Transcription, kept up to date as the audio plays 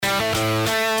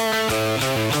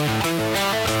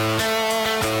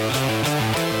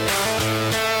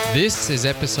This is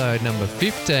episode number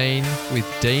 15 with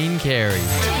Dean Carey.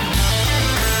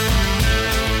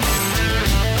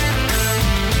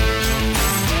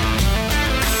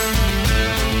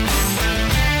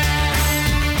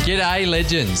 G'day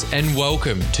legends and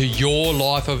welcome to Your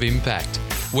Life of Impact,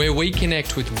 where we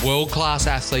connect with world-class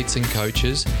athletes and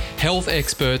coaches, health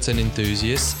experts and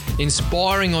enthusiasts,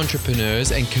 inspiring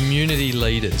entrepreneurs and community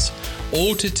leaders,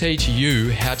 all to teach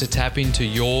you how to tap into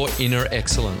your inner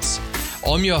excellence.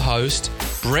 I'm your host,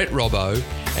 Brett Robbo,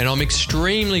 and I'm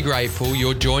extremely grateful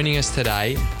you're joining us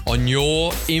today on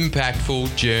your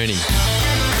impactful journey.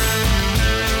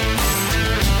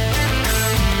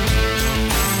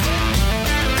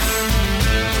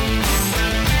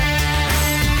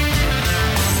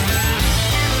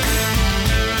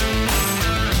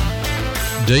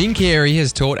 Dean Carey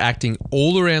has taught acting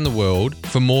all around the world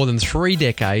for more than 3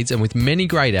 decades and with many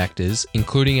great actors,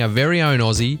 including our very own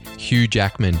Aussie, Hugh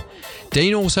Jackman.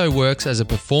 Dean also works as a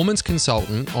performance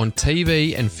consultant on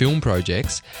TV and film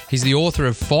projects. He's the author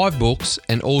of 5 books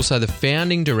and also the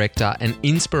founding director and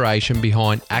inspiration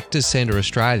behind Actors Centre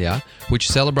Australia, which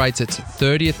celebrates its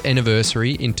 30th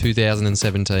anniversary in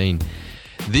 2017.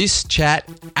 This chat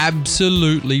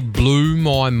absolutely blew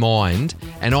my mind,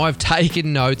 and I've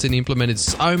taken notes and implemented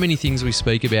so many things we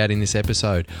speak about in this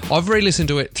episode. I've re-listened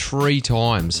to it 3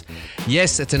 times.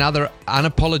 Yes, it's another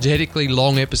unapologetically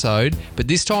long episode, but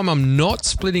this time I'm not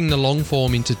splitting the long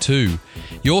form into 2.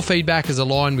 Your feedback is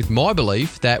aligned with my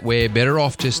belief that we're better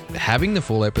off just having the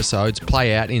full episodes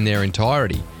play out in their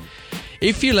entirety.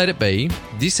 If you let it be,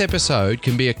 this episode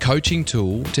can be a coaching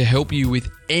tool to help you with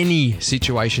any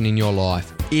situation in your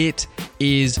life. It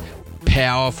is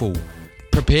powerful.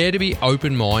 Prepare to be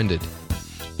open-minded.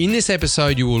 In this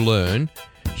episode, you will learn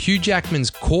Hugh Jackman's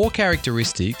core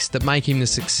characteristics that make him the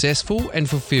successful and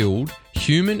fulfilled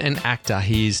human and actor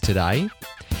he is today,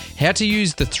 how to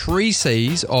use the 3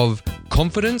 C's of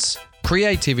confidence,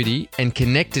 creativity, and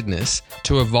connectedness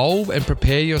to evolve and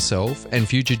prepare yourself and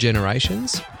future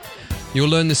generations. You'll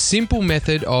learn the simple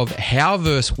method of how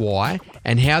versus why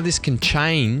and how this can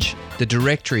change the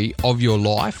trajectory of your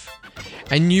life.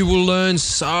 And you will learn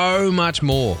so much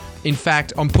more. In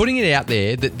fact, I'm putting it out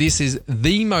there that this is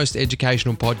the most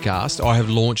educational podcast I have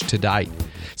launched to date.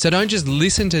 So don't just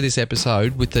listen to this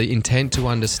episode with the intent to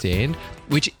understand,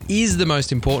 which is the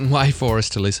most important way for us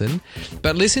to listen,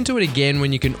 but listen to it again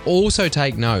when you can also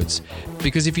take notes.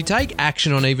 Because if you take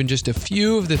action on even just a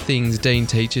few of the things Dean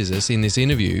teaches us in this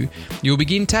interview, you'll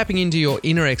begin tapping into your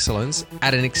inner excellence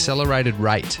at an accelerated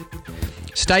rate.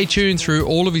 Stay tuned through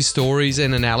all of his stories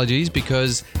and analogies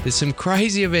because there's some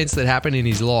crazy events that happen in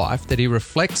his life that he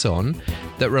reflects on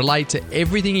that relate to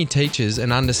everything he teaches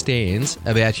and understands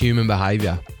about human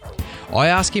behaviour. I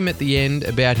ask him at the end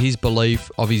about his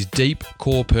belief of his deep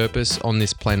core purpose on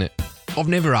this planet. I've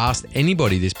never asked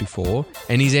anybody this before,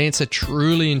 and his answer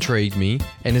truly intrigued me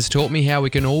and has taught me how we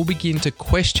can all begin to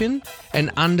question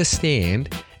and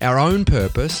understand our own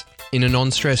purpose in a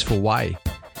non-stressful way.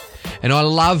 And I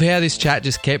love how this chat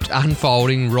just kept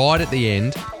unfolding right at the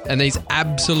end, and these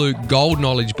absolute gold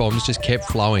knowledge bombs just kept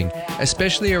flowing,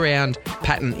 especially around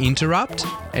pattern interrupt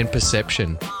and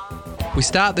perception. We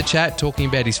start the chat talking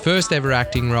about his first ever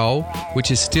acting role,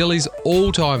 which is still his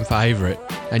all-time favourite,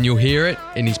 and you'll hear it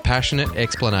in his passionate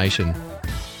explanation.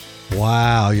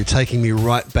 Wow, you're taking me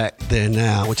right back there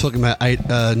now. We're talking about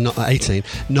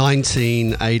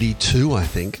 1982, I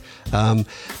think.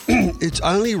 It's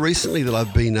only recently that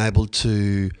I've been able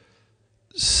to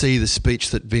see the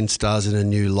speech that Vince does in a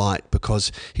new light,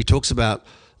 because he talks about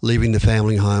leaving the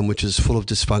family home, which is full of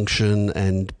dysfunction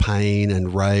and pain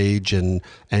and rage and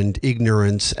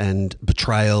ignorance and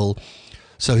betrayal.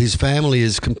 So his family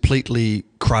is completely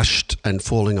crushed and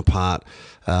falling apart.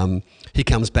 He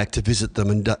comes back to visit them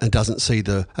and doesn't see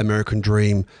the American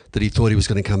dream that he thought he was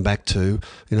going to come back to.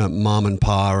 You know, mum and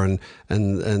pa and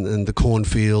the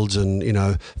cornfields and, you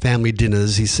know, family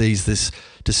dinners. He sees this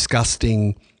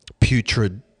disgusting,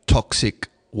 putrid, toxic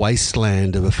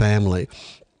wasteland of a family.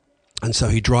 And so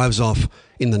he drives off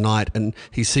in the night and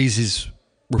he sees his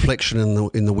reflection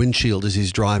in the windshield as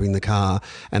he's driving the car,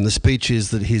 and the speech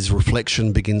is that his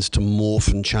reflection begins to morph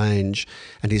and change,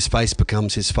 and his face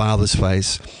becomes his father's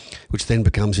face, which then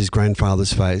becomes his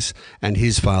grandfather's face and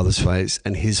his father's face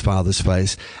and his father's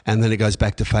face, and then it goes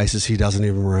back to faces he doesn't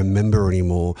even remember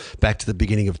anymore, back to the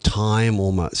beginning of time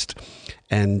almost.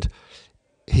 And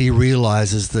he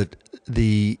realizes that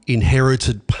the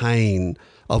inherited pain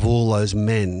of all those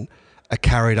men are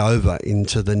carried over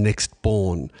into the next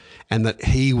born, and that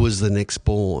he was the next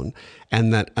born,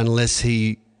 and that unless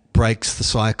he breaks the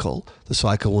cycle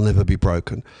will never be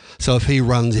broken. So if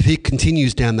he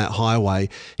continues down that highway,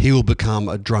 he will become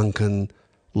a drunken,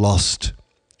 lost,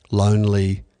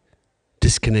 lonely,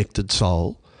 disconnected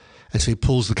soul. And so he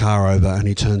pulls the car over and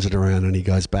he turns it around and he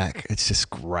goes back. It's just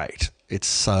great. It's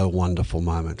so wonderful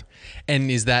moment.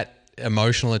 And is that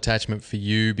emotional attachment for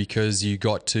you because you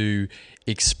got to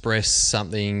express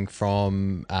something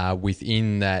from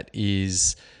within that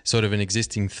is sort of an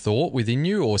existing thought within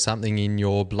you, or something in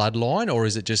your bloodline? Or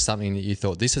is it just something that you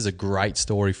thought, this is a great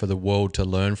story for the world to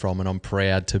learn from and I'm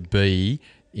proud to be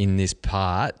in this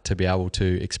part to be able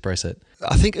to express it?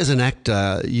 I think as an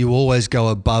actor, you always go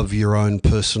above your own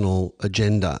personal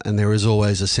agenda, and there is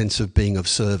always a sense of being of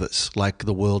service, like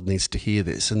the world needs to hear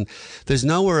this. And there's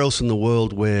nowhere else in the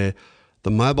world where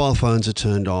the mobile phones are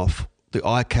turned off, the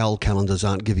iCal calendars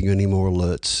aren't giving you any more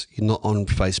alerts, you're not on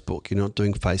Facebook, you're not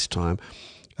doing FaceTime,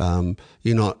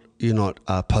 you're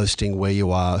not posting where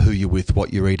you are, who you're with,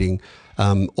 what you're eating.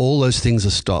 All those things are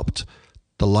stopped.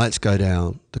 The lights go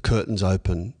down, the curtains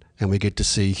open, and we get to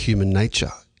see human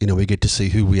nature. We get to see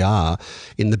who we are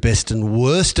in the best and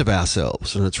worst of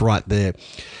ourselves, and it's right there.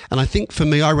 And I think for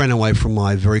me, I ran away from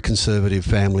my very conservative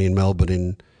family in Melbourne in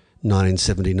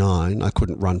 1979. I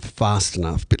couldn't run fast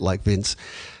enough, a bit like Vince,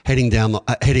 heading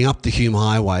up the Hume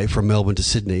Highway from Melbourne to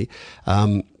Sydney,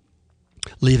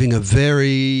 leaving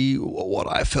what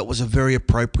I felt was a very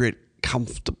appropriate,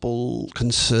 comfortable,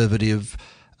 conservative,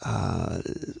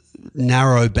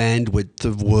 narrow bandwidth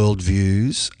of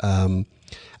worldviews.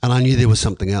 And I knew there was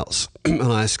something else, and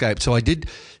I escaped. So I did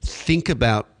think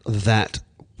about that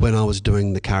when I was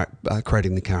doing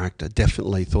creating the character.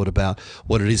 Definitely thought about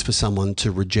what it is for someone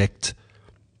to reject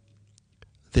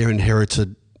their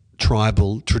inherited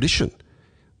tribal tradition.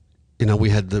 We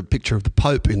had the picture of the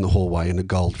Pope in the hallway in a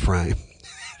gold frame,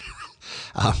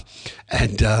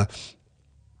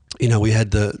 we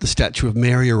had the statue of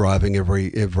Mary arriving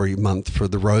every month for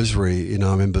the Rosary.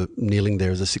 I remember kneeling there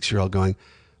as a 6-year-old, going,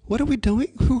 what are we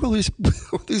doing? Who are all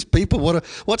these people?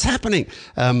 What's happening?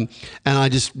 And I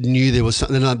just knew there was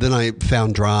something. Then I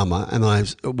found drama, and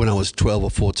when I was 12 or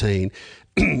 14,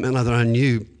 and then I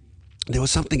knew there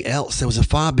was something else. There was a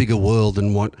far bigger world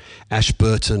than what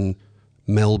Ashburton,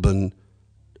 Melbourne,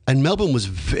 and Melbourne was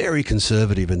very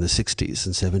conservative in the 60s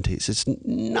and 70s. It's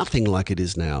nothing like it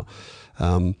is now.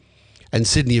 And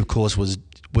Sydney, of course, was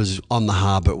on the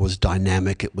harbour. It was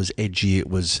dynamic, it was edgy, it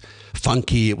was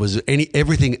funky, it was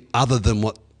everything other than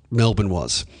what Melbourne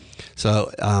was.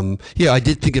 So, I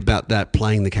did think about that,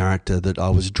 playing the character, that I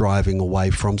was driving away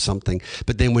from something.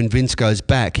 But then when Vince goes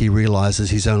back, he realises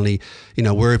he's only,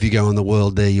 wherever you go in the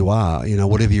world, there you are.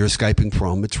 Whatever you're escaping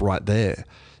from, it's right there.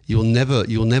 You'll never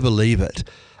leave it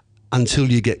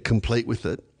until you get complete with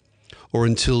it, or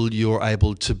until you're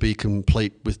able to be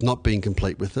complete with not being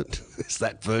complete with it. It's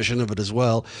that version of it as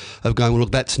well, of going, well,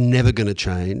 look, that's never going to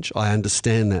change. I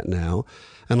understand that now,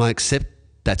 and I accept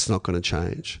that's not going to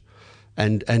change.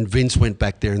 And Vince went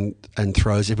back there and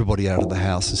throws everybody out of the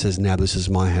house and says, now this is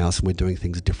my house and we're doing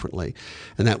things differently.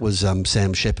 And that was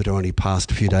Sam Shepard, who only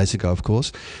passed a few days ago, of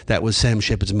course. That was Sam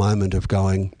Shepard's moment of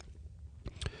going,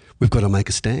 we've got to make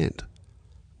a stand.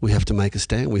 We have to make a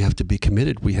stand. We have to be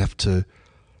committed. We have to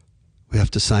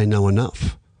say no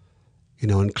enough,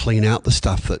 and clean out the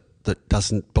stuff that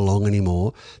doesn't belong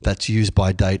anymore, that's used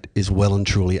by date, is well and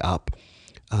truly up,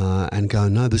 and go,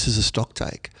 no, this is a stock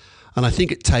take. And I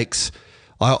think it takes,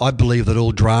 I believe that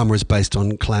all drama is based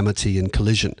on calamity and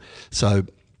collision. So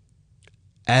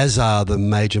as are the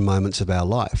major moments of our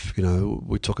life.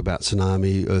 We talk about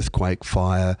tsunami, earthquake,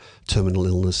 fire, terminal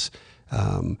illness.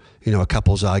 A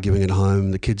couple's arguing at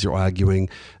home, the kids are arguing,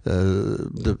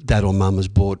 the dad or mum has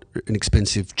bought an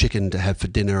expensive chicken to have for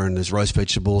dinner and there's roast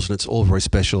vegetables and it's all very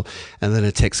special, and then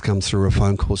a text comes through, a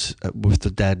phone call with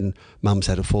the dad and mum's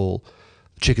had a fall.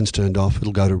 The chicken's turned off,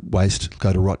 it'll go to waste, it'll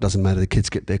go to rot, doesn't matter, the kids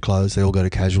get their clothes, they all go to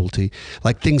casualty.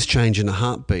 Like, things change in a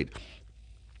heartbeat.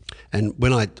 And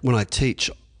when I teach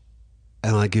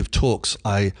and I give talks,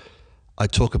 I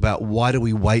talk about, why do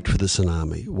we wait for the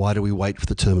tsunami? Why do we wait for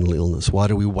the terminal illness? Why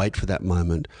do we wait for that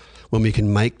moment when we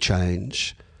can make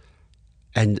change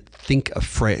and think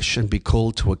afresh and be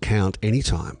called to account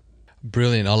anytime?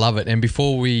 Brilliant. I love it. And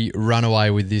before we run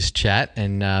away with this chat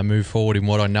and move forward in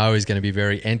what I know is going to be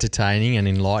very entertaining and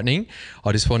enlightening,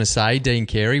 I just want to say, Dean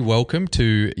Carey, welcome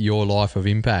to Your Life of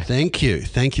Impact. Thank you.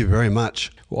 Thank you very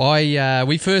much.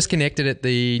 We first connected at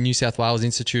the New South Wales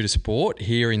Institute of Sport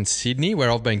here in Sydney,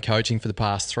 where I've been coaching for the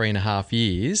past 3.5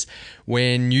 years,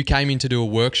 when you came in to do a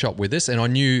workshop with us, and I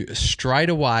knew straight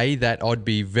away that I'd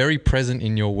be very present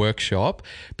in your workshop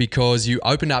because you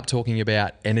opened up talking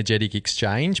about energetic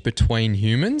exchange between between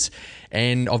humans.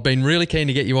 And I've been really keen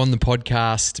to get you on the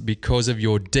podcast because of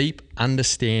your deep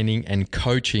understanding and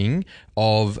coaching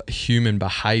of human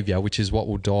behavior, which is what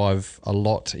we'll dive a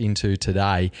lot into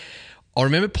today. I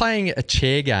remember playing a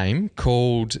chair game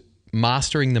called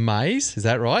Mastering the Maze. Is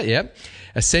that right? Yep.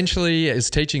 Essentially, it was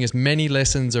teaching us many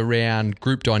lessons around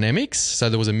group dynamics. So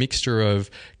there was a mixture of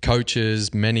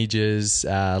coaches, managers,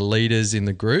 leaders in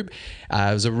the group.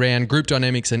 It was around group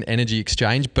dynamics and energy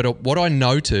exchange. But what I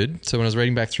noted, so when I was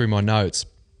reading back through my notes,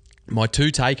 my two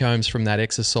take-homes from that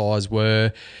exercise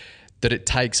were that it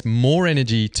takes more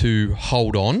energy to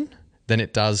hold on than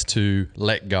it does to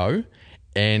let go,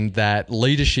 and that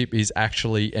leadership is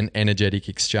actually an energetic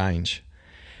exchange.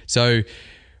 So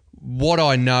what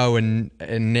I know and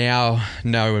now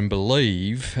know and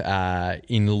believe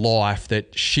in life,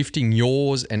 that shifting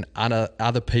yours and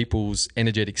other people's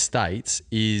energetic states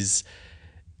is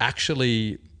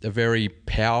actually a very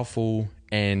powerful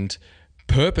and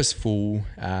purposeful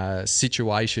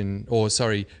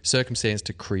circumstance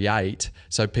to create,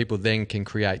 so people then can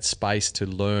create space to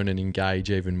learn and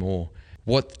engage even more.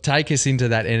 Take us into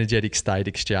that energetic state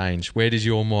exchange. Where does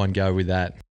your mind go with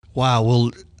that? Wow,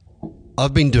 well,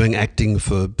 I've been doing acting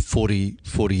for 40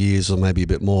 years or maybe a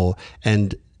bit more,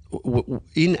 and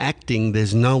in acting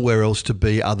there's nowhere else to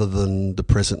be other than the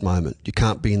present moment. You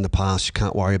can't be in the past. You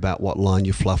can't worry about what line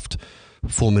you fluffed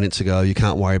 4 minutes ago. You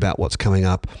can't worry about what's coming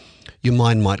up. Your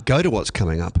mind might go to what's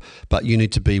coming up, but you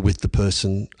need to be with the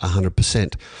person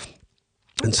 100%.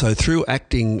 And so through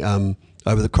acting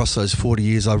across those 40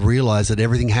 years, I've realised that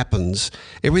everything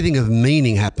of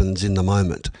meaning happens in the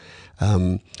moment.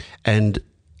 And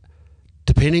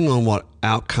depending on what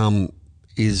outcome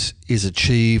is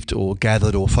achieved or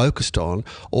gathered or focused on,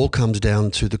 all comes down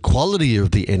to the quality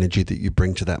of the energy that you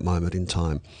bring to that moment in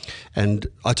time. And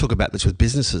I talk about this with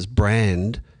businesses.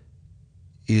 Brand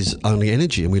is only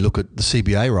energy. And we look at the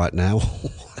CBA right now.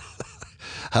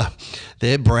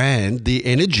 Their brand, the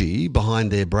energy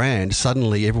behind their brand,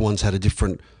 suddenly everyone's had a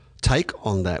different take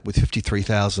on that, with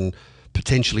 53,000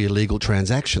 potentially illegal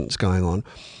transactions going on.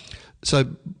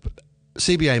 So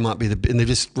CBA might be and they've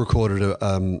just recorded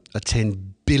a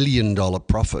 $10 billion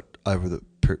profit over the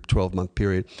 12-month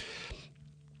period.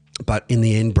 But in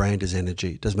the end, brand is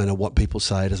energy. Doesn't matter what people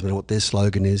say, doesn't matter what their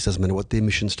slogan is, doesn't matter what their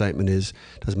mission statement is,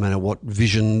 doesn't matter what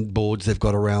vision boards they've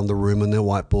got around the room and their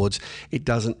whiteboards. It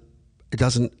doesn't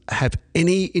have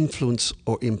any influence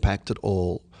or impact at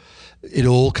all. It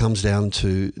all comes down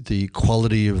to the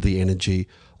quality of the energy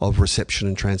of reception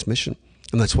and transmission.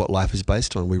 And that's what life is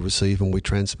based on. We receive and we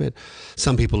transmit.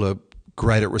 Some people are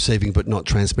great at receiving but not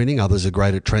transmitting. Others are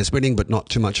great at transmitting but not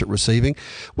too much at receiving.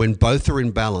 When both are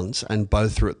in balance and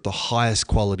both are at the highest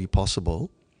quality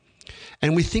possible,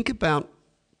 and we think about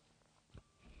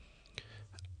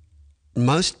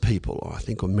most people, I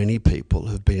think, or many people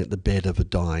have been at the bed of a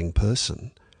dying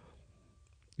person.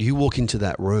 You walk into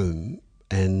that room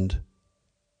and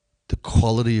the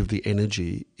quality of the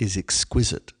energy is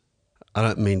exquisite. I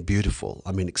don't mean beautiful.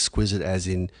 I mean exquisite, as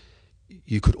in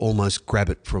you could almost grab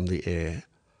it from the air.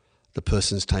 The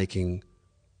person's taking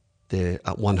their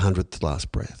 100th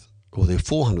last breath, or their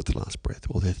 400th last breath,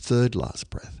 or their third last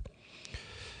breath.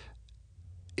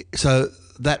 So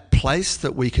that place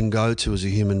that we can go to as a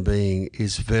human being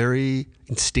is very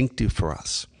instinctive for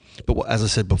us. But as I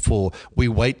said before, we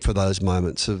wait for those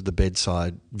moments of the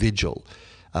bedside vigil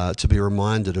to be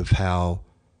reminded of how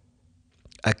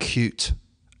acute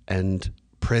and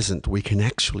present we can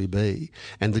actually be.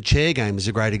 And the chair game is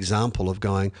a great example of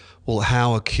going, well,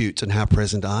 how acute and how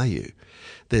present are you?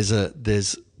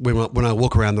 When I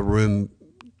walk around the room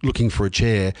looking for a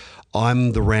chair,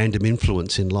 I'm the random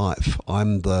influence in life.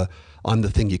 I'm the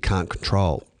thing you can't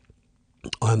control.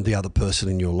 I'm the other person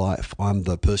in your life. I'm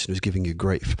the person who's giving you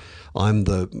grief. I'm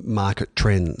the market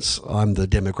trends. I'm the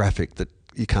demographic that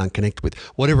you can't connect with.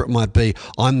 Whatever it might be,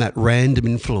 I'm that random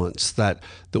influence that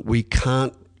we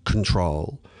can't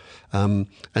control. And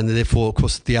therefore, of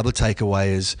course, the other takeaway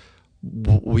is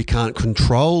we can't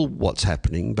control what's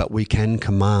happening, but we can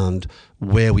command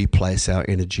where we place our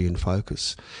energy and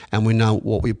focus. And we know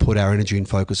what we put our energy and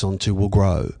focus onto will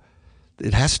grow.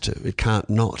 It has to. It can't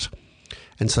not.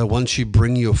 And so once you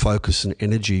bring your focus and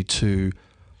energy to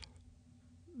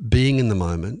being in the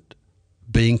moment,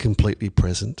 being completely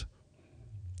present,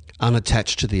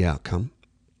 unattached to the outcome,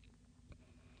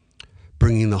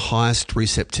 bringing the highest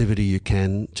receptivity you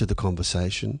can to the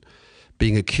conversation,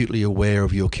 being acutely aware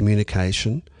of your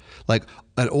communication, Like,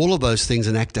 and all of those things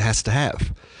an actor has to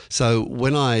have. So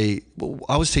when I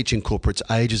was teaching corporates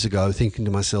ages ago, thinking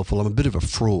to myself, well, I'm a bit of a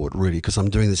fraud, really, because I'm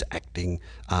doing this acting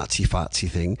artsy-fartsy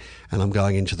thing, and I'm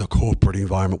going into the corporate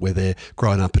environment where they're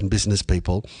grown up and business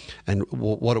people, and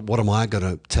what am I going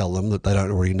to tell them that they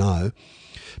don't already know?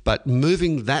 But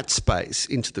moving that space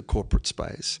into the corporate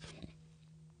space,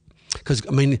 because,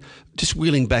 I mean, just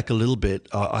wheeling back a little bit,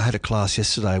 I had a class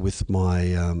yesterday with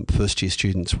my first year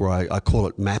students where I call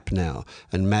it MAP now.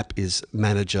 And MAP is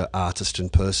manager, artist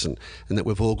and person. And that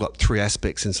we've all got three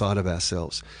aspects inside of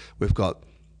ourselves. We've got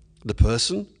the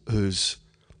person who's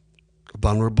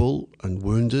vulnerable and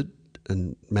wounded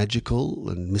and magical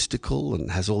and mystical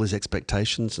and has all these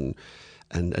expectations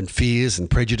and fears and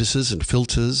prejudices and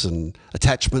filters and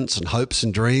attachments and hopes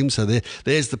and dreams. So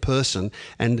there's the person.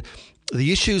 And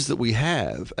the issues that we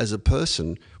have as a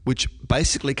person, which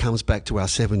basically comes back to our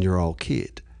 7-year-old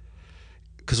kid.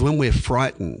 Because when we're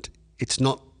frightened, it's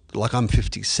not like I'm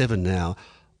 57 now.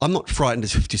 I'm not frightened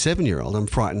as a 57-year-old. I'm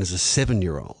frightened as a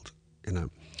 7-year-old, you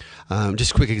know.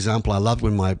 Just a quick example. I loved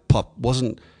when my pop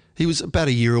he was about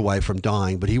a year away from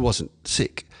dying, but he wasn't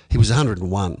sick. He was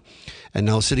 101. And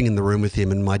I was sitting in the room with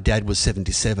him, and my dad was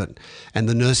 77. And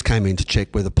the nurse came in to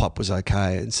check whether Pop was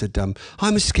okay and said,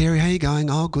 hi, Miss Carey, how you going?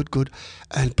 Oh, good.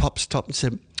 And Pop stopped and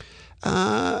said,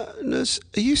 nurse,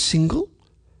 are you single?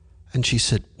 And she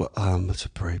said, well, that's a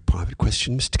very private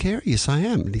question, Mr. Carey. Yes, I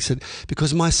am. And he said,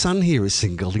 because my son here is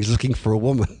single. He's looking for a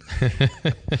woman.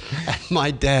 And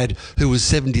my dad, who was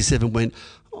 77, went,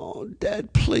 oh,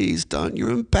 Dad, please don't. You're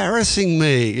embarrassing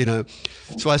me, you know.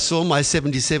 So I saw my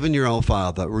 77-year-old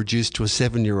father reduced to a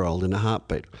 7-year-old in a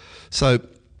heartbeat. So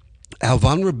our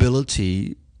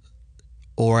vulnerability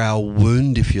or our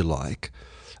wound, if you like,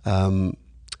 our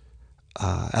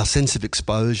sense of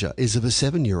exposure is of a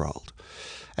 7-year-old.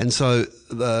 And so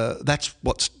that's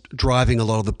what's driving a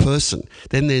lot of the person.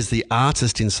 Then there's the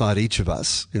artist inside each of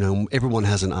us. You know, everyone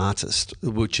has an artist,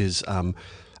 which is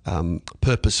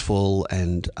purposeful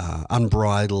and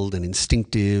unbridled and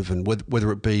instinctive, and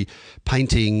whether it be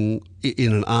painting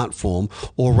in an art form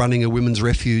or running a women's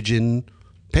refuge in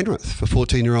Penrith for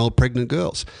 14-year-old pregnant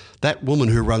girls. That woman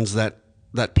who runs that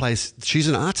place, she's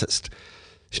an artist.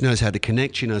 She knows how to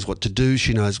connect. She knows what to do.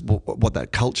 She knows what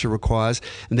that culture requires.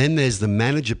 And then there's the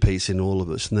manager piece in all of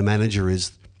us, and the manager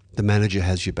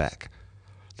has your back.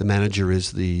 The manager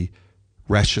is the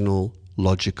rational,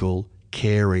 logical,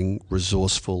 caring,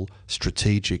 resourceful,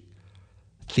 strategic,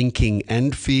 thinking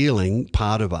and feeling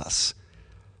part of us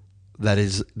that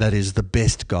is the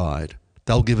best guide.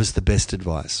 They'll give us the best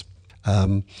advice.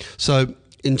 So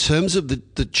in terms of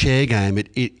the chair game,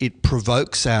 it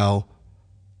provokes our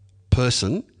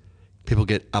person. People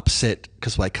get upset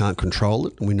because they can't control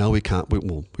it, and we know we can't.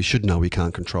 We should know we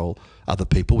can't control other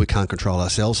people. We can't control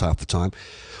ourselves half the time.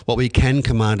 What we can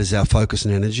command is our focus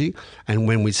and energy, and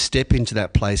when we step into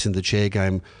that place in the chair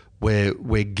game where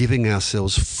we're giving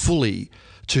ourselves fully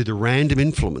to the random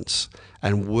influence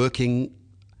and working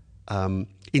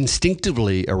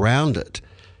instinctively around it,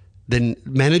 then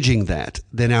managing that,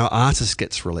 then our artist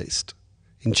gets released.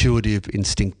 Intuitive,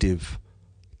 instinctive,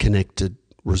 connected,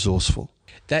 resourceful.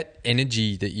 That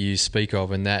energy that you speak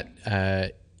of and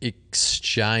that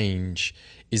exchange,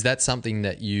 is that something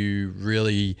that you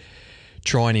really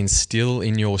try and instill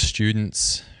in your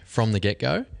students from the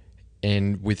get-go?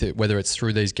 And with it, whether it's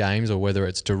through these games or whether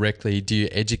it's directly, do you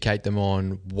educate them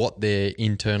on what their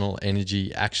internal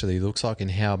energy actually looks like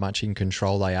and how much in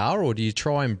control they are? Or do you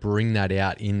try and bring that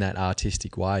out in that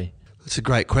artistic way? That's a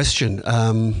great question.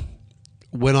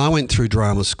 When I went through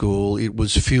drama school, it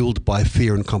was fueled by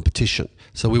fear and competition.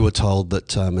 So we were told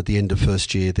that at the end of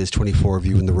first year, there's 24 of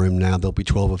you in the room now, there'll be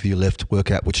 12 of you left, work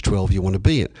out which 12 you want to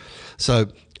be in. So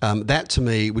that to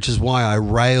me, which is why I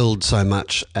railed so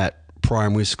much at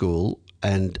primary school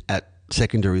and at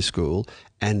secondary school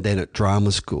and then at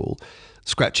drama school,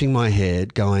 scratching my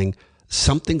head going,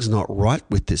 something's not right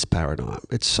with this paradigm.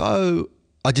 It's so...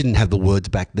 I didn't have the words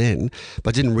back then,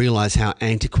 but I didn't realise how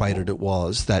antiquated it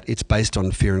was, that it's based on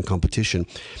fear and competition.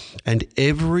 And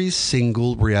every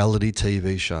single reality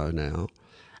TV show now,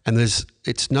 and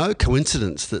it's no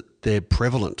coincidence that they're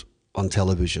prevalent on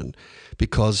television,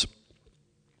 because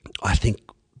I think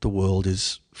the world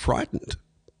is frightened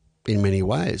in many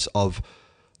ways of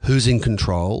who's in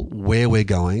control, where we're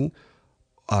going,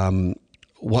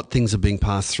 what things are being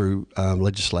passed through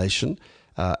legislation,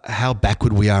 how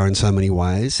backward we are in so many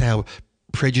ways, how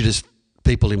prejudiced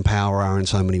people in power are in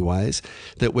so many ways,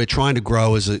 that we're trying to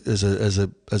grow as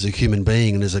a human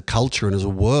being and as a culture and as a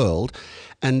world.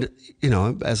 And, you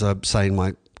know, as I say in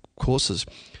my courses,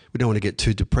 we don't want to get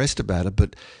too depressed about it,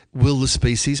 but will the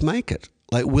species make it?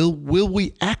 Like, will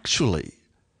we actually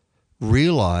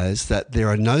realise that there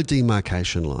are no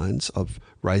demarcation lines of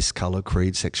race, colour,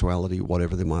 creed, sexuality,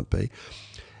 whatever there might be?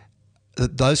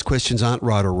 That those questions aren't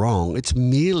right or wrong. It's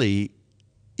merely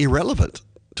irrelevant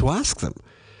to ask them.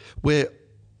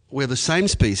 We're the same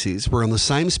species. We're on the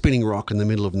same spinning rock in the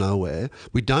middle of nowhere.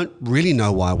 We don't really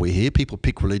know why we're here. People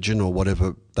pick religion or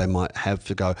whatever they might have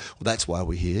to go, well, that's why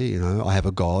we're here. You know, I have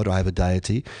a god, I have a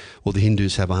deity. Or the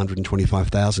Hindus have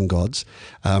 125,000 gods.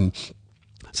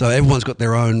 So everyone's got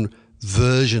their own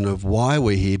version of why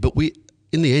we're here. But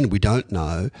in the end, we don't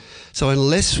know. So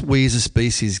unless we as a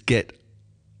species get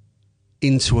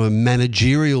into a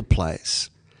managerial place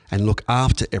and look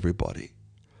after everybody,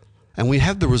 and we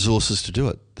have the resources to do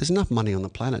it. There's enough money on the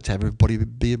planet to have everybody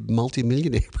be a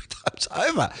multi-millionaire every time it's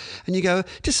over. And you go,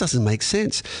 it just doesn't make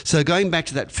sense. So going back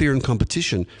to that fear and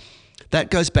competition,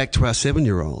 that goes back to our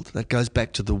 7-year-old. That goes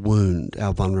back to the wound,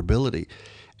 our vulnerability.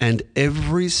 And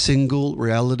every single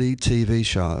reality TV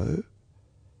show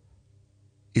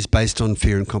is based on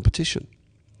fear and competition.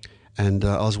 And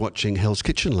I was watching Hell's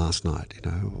Kitchen last night,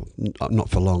 you know, not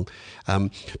for long.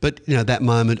 But, you know, that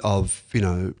moment of, you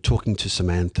know, talking to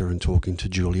Samantha and talking to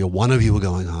Julia, one of you are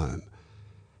going home.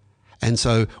 And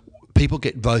so people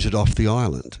get voted off the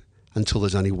island until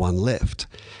there's only one left.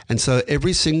 And so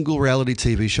every single reality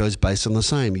TV show is based on the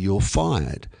same. You're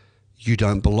fired. You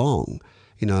don't belong.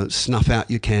 You know, snuff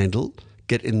out your candle,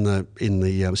 get in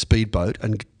the speedboat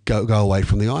and go away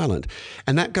from the island.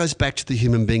 And that goes back to the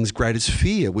human being's greatest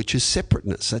fear, which is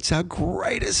separateness. That's our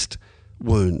greatest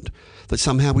wound, that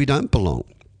somehow we don't belong.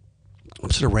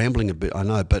 I'm sort of rambling a bit, I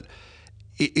know, but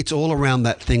it's all around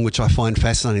that thing which I find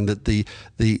fascinating, that the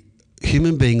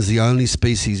human being's the only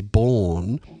species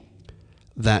born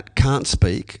that can't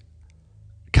speak,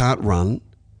 can't run,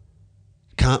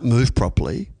 can't move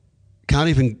properly, can't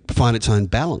even find its own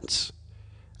balance.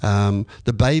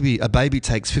 A baby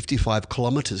takes 55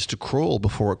 kilometres to crawl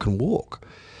before it can walk.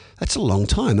 That's a long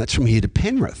time. That's from here to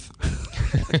Penrith.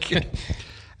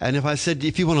 And if I said,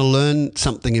 if you want to learn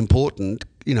something important,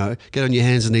 you know, get on your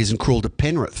hands and knees and crawl to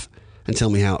Penrith and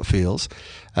tell me how it feels.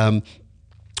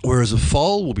 Whereas a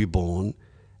foal will be born,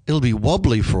 it'll be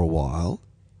wobbly for a while,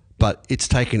 but it's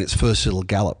taken its first little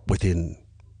gallop within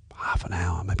half an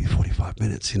hour, maybe 45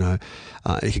 minutes, you know.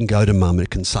 It can go to mum,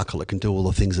 it can suckle, it can do all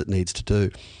the things it needs to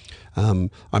do. I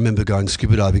remember going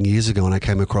scuba diving years ago and I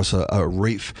came across a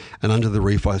reef, and under the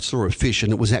reef I saw a fish,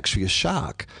 and it was actually a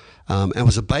shark. It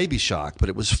was a baby shark, but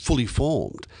it was fully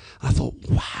formed. I thought,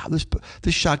 wow,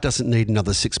 this shark doesn't need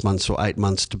another 6 months or 8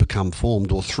 months to become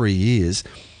formed, or 3 years.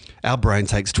 Our brain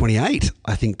takes 28,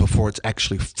 I think, before it's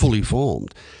actually fully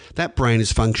formed. That brain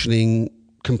is functioning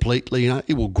completely. You know,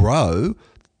 it will grow.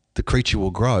 The creature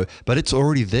will grow, but it's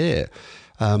already there.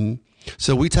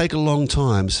 So we take a long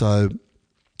time. So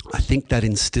I think that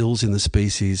instills in the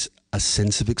species a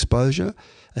sense of exposure,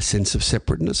 a sense of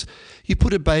separateness. You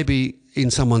put a baby in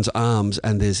someone's arms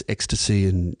and there's ecstasy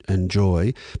and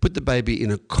joy. Put the baby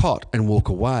in a cot and walk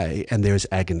away and there is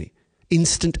agony,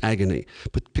 instant agony.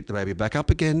 But pick the baby back up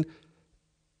again,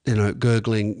 you know,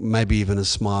 gurgling, maybe even a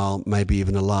smile, maybe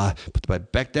even a laugh. Put the baby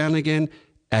back down again,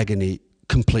 agony,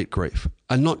 complete grief.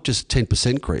 And not just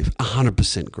 10% grief,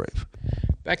 100% grief.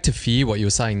 Back to fear, what you were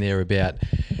saying there about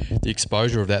the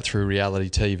exposure of that through reality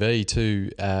TV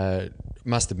too.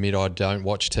 Must admit, I don't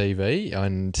watch TV,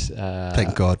 and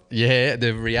thank God. Yeah,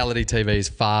 the reality TV is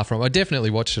far from. I definitely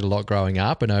watched it a lot growing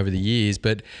up and over the years,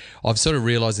 but I've sort of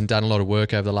realised and done a lot of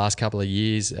work over the last couple of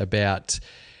years about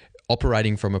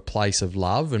operating from a place of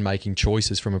love and making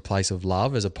choices from a place of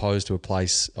love as opposed to a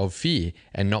place of fear,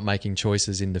 and not making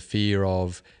choices in the fear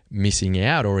of missing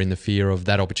out or in the fear of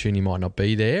that opportunity might not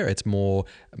be there. It's more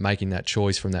making that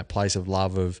choice from that place of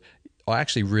love of, I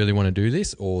actually really want to do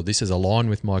this, or this is aligned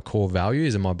with my core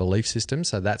values and my belief system,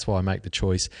 so that's why I make the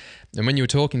choice. And when you were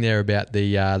talking there about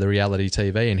the reality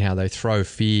TV and how they throw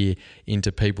fear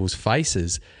into people's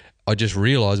faces, I just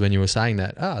realised when you were saying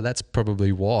that, that's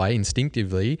probably why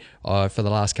instinctively for the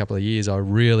last couple of years I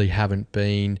really haven't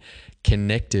been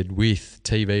connected with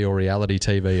TV or reality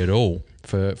TV at all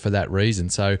for that reason.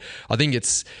 So I think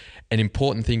it's an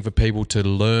important thing for people to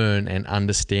learn and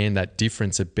understand that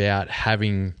difference about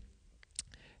having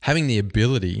the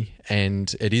ability,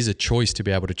 and it is a choice to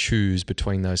be able to choose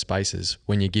between those spaces.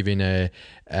 When you're given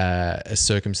a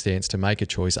circumstance to make a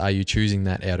choice, are you choosing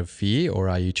that out of fear, or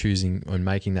are you choosing and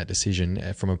making that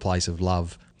decision from a place of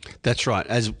love? That's right.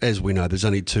 As we know, there's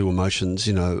only two emotions,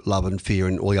 you know, love and fear,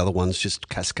 and all the other ones just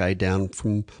cascade down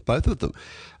from both of them.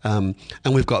 And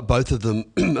we've got both of them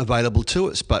available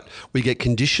to us, but we get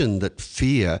conditioned that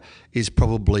fear is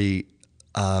probably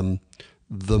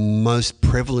the most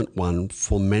prevalent one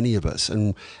for many of us.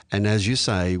 And as you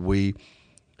say, we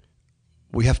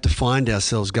have to find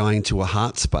ourselves going to a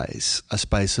heart space, a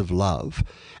space of love.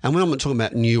 And when I'm not talking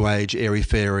about new age, airy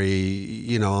fairy,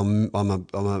 you know, I'm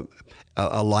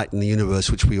a light in the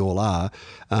universe, which we all are,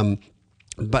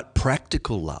 but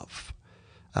practical love,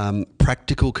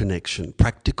 practical connection,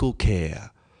 practical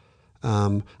care.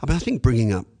 I think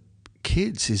bringing up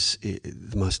kids is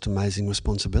the most amazing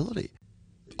responsibility.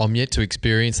 I'm yet to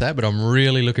experience that, but I'm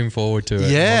really looking forward to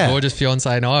it. Yeah. My gorgeous fiance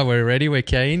and I, we're ready, we're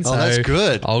keen. So that's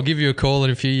good. I'll give you a call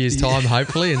in a few years' time,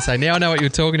 hopefully, and say, now I know what you're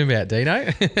talking about,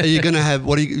 Dino. Are you going to have,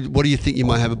 what do you think you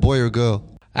might have, a boy or a girl?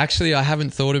 Actually, I haven't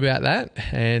thought about that,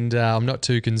 and I'm not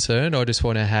too concerned. I just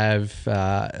want to have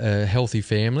a healthy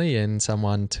family and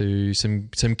some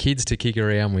kids to kick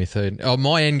around with.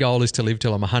 My end goal is to live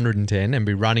till I'm 110 and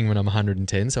be running when I'm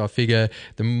 110. So I figure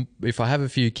if I have a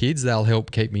few kids, they'll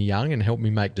help keep me young and help me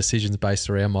make decisions based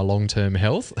around my long-term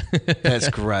health. That's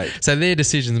great. So they're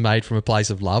decisions made from a place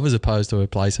of love as opposed to a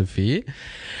place of fear.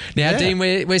 Now, Dean,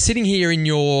 we're sitting here in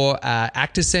your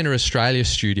Actors Centre Australia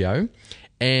studio.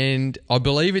 And I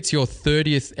believe it's your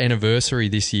 30th anniversary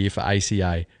this year for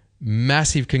ACA.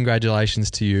 Massive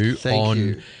congratulations to you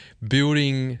on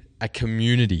building a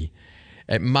community.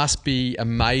 It must be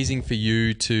amazing for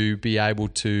you to be able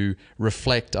to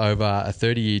reflect over a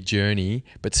 30-year journey,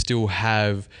 but still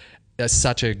have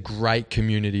such a great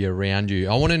community around you.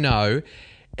 I want to know,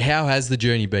 how has the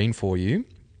journey been for you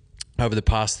over the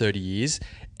past 30 years?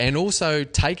 And also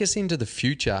take us into the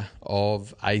future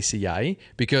of ACA,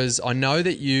 because I know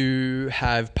that you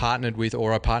have partnered with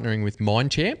or are partnering with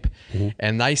MindChamp,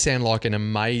 and they sound like an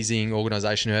amazing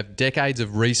organisation who have decades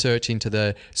of research into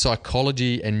the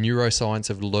psychology and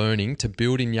neuroscience of learning to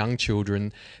build in young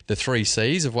children the 3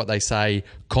 C's of what they say: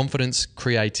 confidence,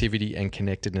 creativity and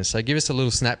connectedness. So give us a little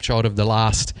snapshot of the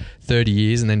last 30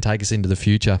 years and then take us into the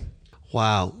future.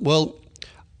 Wow. Well,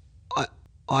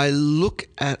 I look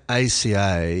at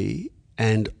ACA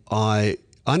and I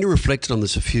only reflected on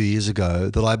this a few years ago,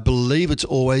 that I believe it's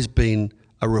always been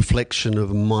a reflection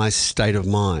of my state of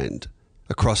mind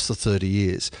across the 30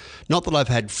 years. Not that I've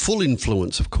had full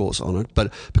influence, of course, on it,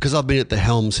 but because I've been at the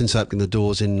helm since opening the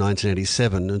doors in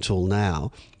 1987 until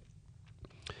now,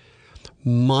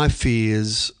 my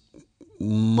fears,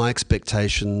 my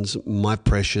expectations, my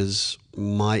pressures,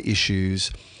 my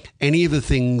issues, any of the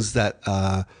things that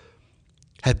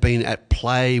have been at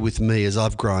play with me as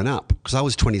I've grown up, because I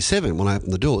was 27 when I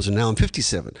opened the doors and now I'm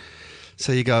 57.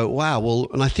 So you go, wow, well,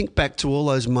 and I think back to all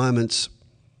those moments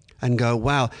and go,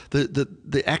 wow,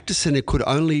 the Actors Centre could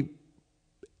only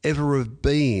ever have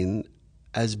been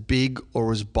as big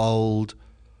or as bold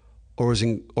or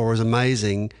as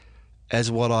amazing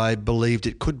as what I believed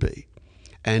it could be.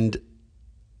 And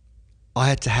I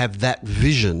had to have that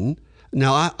vision.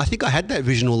 Now, I think I had that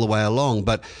vision all the way along,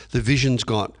 but the vision's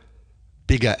got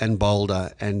bigger and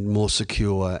bolder and more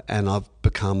secure, and I've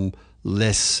become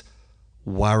less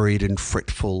worried and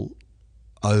fretful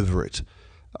over it.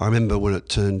 I remember when it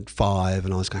turned 5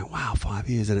 and I was going, wow, 5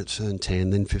 years, and it turned 10,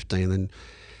 then 15, then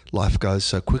life goes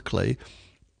so quickly.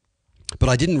 But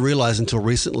I didn't realise until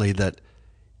recently that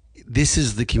this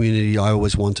is the community I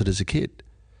always wanted as a kid.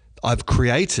 I've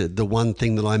created the one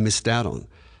thing that I missed out on.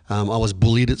 I was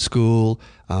bullied at school.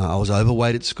 I was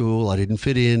overweight at school. I didn't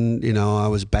fit in. You know, I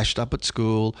was bashed up at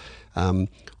school. I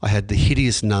had the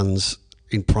hideous nuns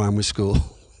in primary school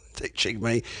teaching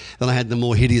me. Then I had the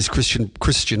more hideous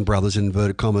Christian brothers, in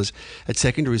inverted commas, at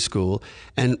secondary school.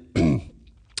 And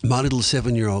my little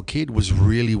 7-year-old kid was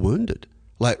really wounded,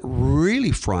 like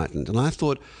really frightened. And I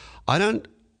thought, I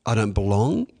don't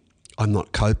belong. I'm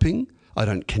not coping. I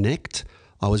don't connect.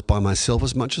 I was by myself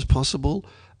as much as possible.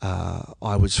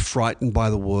 I was frightened by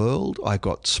the world. I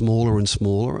got smaller and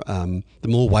smaller. The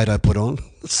more weight I put on,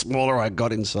 the smaller I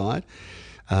got inside.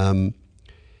 It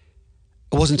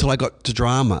wasn't until I got to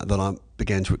drama that I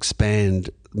began to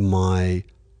expand my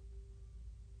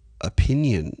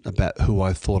opinion about who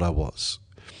I thought I was.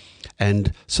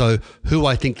 And so who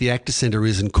I think the Actors Centre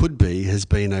is and could be has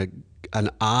been an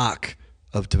arc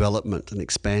of development and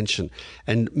expansion.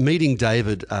 And meeting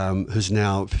David, who's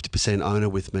now 50% owner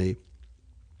with me,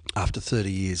 after 30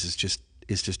 years is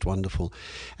just wonderful.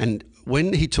 And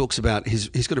when he talks about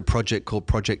he's got a project called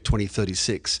Project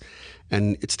 2036,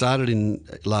 and it started in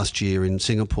last year in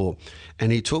Singapore,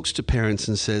 and he talks to parents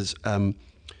and says,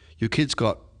 your kid's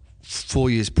got 4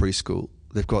 years preschool,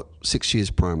 they've got 6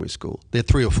 years primary school, they're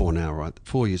 3 or 4 now, right?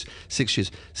 4 years, 6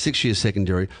 years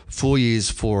secondary, 4 years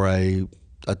for a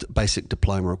basic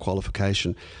diploma or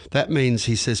qualification. That means,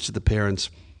 he says to the parents,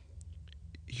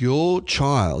 your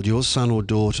child, your son or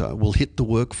daughter, will hit the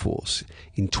workforce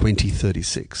in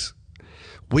 2036.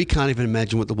 We can't even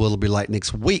imagine what the world will be like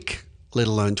next week, let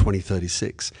alone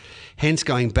 2036. Hence,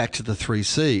 going back to the 3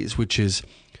 C's, which is,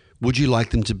 would you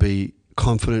like them to be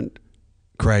confident,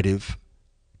 creative,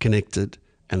 connected,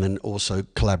 and then also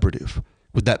collaborative?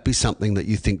 Would that be something that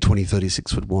you think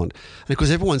 2036 would want? And of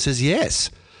course, everyone says yes.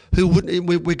 Who wouldn't?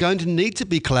 We're going to need to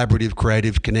be collaborative,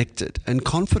 creative, connected, and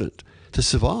confident to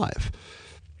survive.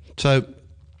 So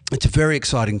it's a very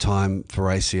exciting time for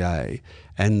ACA,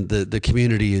 and the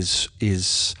community has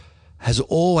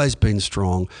always been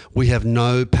strong. We have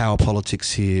no power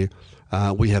politics here.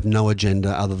 We have no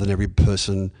agenda other than every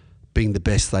person being the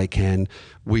best they can.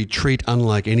 We treat,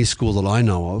 unlike any school that I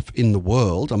know of in the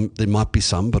world, there might be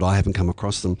some, but I haven't come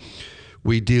across them,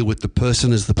 we deal with the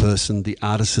person as the person, the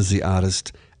artist as the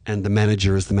artist, and the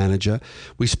manager as the manager.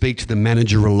 We speak to the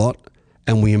manager a lot,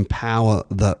 and we empower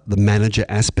the manager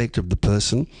aspect of the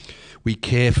person. We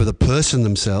care for the person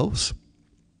themselves.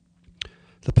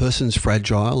 The person's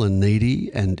fragile and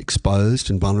needy and exposed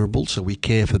and vulnerable, so we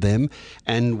care for them,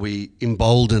 and we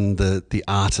embolden the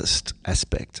artist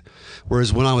aspect.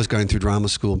 Whereas when I was going through drama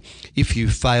school, if you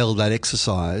failed that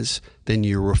exercise, then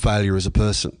you were a failure as a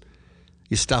person.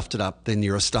 You stuffed it up, then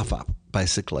you're a stuff up,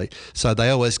 basically. So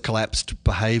they always collapsed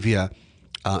behaviour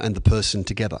and the person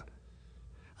together,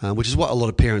 which is what a lot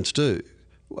of parents do,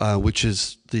 which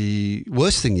is the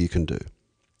worst thing you can do.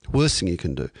 Worst thing you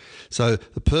can do. So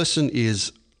the person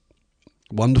is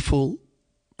wonderful,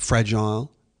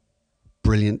 fragile,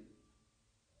 brilliant,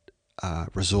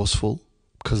 resourceful,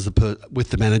 because with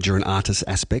the manager and artist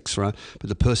aspects, right? But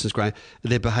the person's great.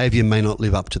 Their behaviour may not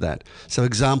live up to that. So,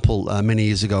 example, many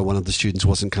years ago, one of the students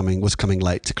was coming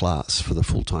late to class for the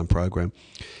full-time program,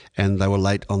 and they were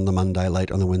late on the Monday, late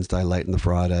on the Wednesday, late on the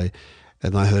Friday.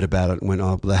 And I heard about it and went,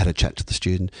 oh, they had a chat to the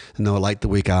student, and they were late the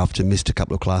week after, missed a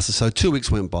couple of classes. So 2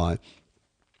 weeks went by,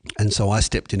 and so I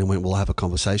stepped in and went, well, I'll have a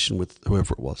conversation with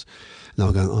whoever it was. And they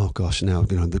were going, oh gosh, now,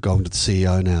 they're going to the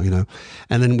CEO now,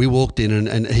 And then we walked in,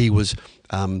 and he was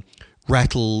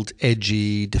rattled,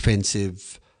 edgy,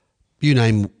 defensive, you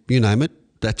name it.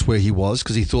 That's where he was,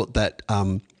 because he thought that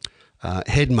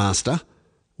headmaster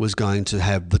was going to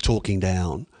have the talking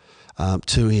down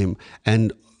to him.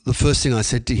 And the first thing I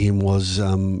said to him was,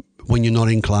 when you're not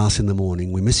in class in the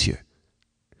morning, we miss you.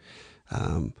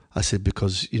 I said,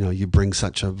 because, you bring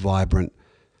such a vibrant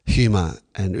humour,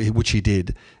 and which he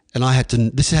did. And I had to,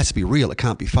 this has to be real. It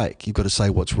can't be fake. You've got to say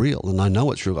what's real. And I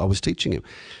know it's real. I was teaching him. I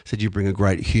said, you bring a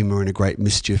great humour and a great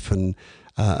mischief and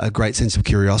a great sense of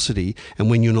curiosity.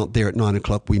 And when you're not there at 9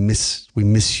 o'clock, we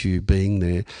miss you being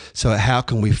there. So how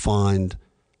can we find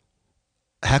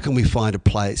a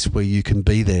place where you can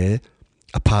be there,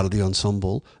 a part of the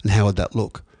ensemble, and how would that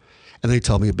look? And then he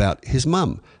told me about his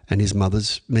mum and his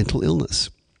mother's mental illness,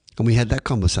 and we had that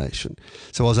conversation.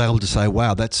 So I was able to say,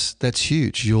 wow, that's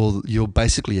huge. You're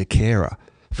basically a carer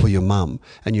for your mum,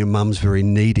 and your mum's very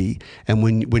needy, and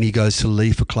when he goes to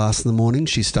leave for class in the morning,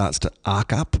 she starts to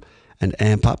arc up and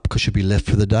amp up because she'll be left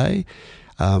for the day.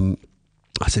 I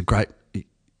said, great.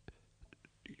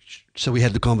 So we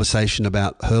had the conversation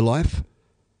about her life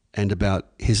and about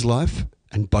his life,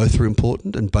 and both are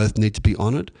important and both need to be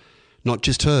honoured, not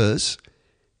just hers,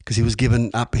 because he was given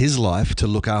up his life to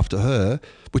look after her,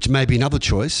 which may be another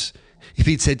choice. If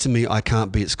he'd said to me, I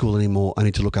can't be at school anymore, I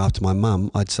need to look after my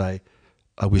mum, I'd say,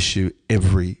 I wish you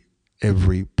every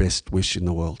best wish in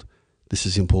the world. This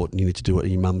is important, you need to do it,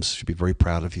 and your mums should be very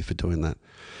proud of you for doing that.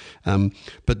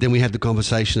 But then we had the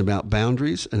conversation about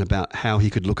boundaries and about how he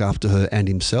could look after her and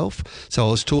himself. So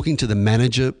I was talking to the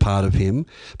manager part of him,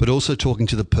 but also talking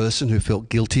to the person who felt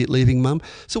guilty at leaving mum.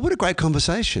 So what a great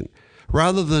conversation.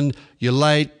 Rather than you're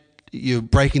late, you're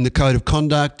breaking the code of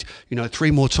conduct,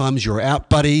 3 more times you're out,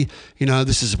 buddy,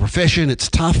 this is a profession, it's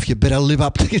tough, you better live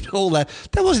up to all that.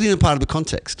 That wasn't even part of the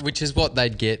context. Which is what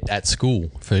they'd get at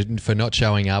school for not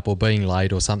showing up or being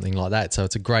late or something like that. So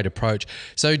it's a great approach.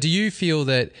 So do you feel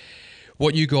that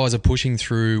what you guys are pushing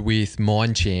through with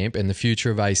MindChamp and the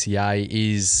future of ACA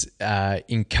is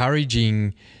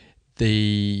encouraging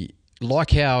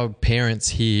like how parents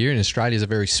here in Australia is a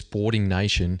very sporting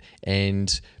nation,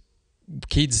 and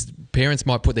parents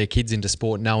might put their kids into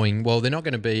sport knowing, well, they're not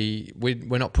going to be,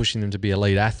 we're not pushing them to be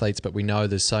elite athletes, but we know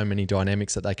there's so many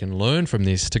dynamics that they can learn from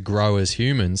this to grow as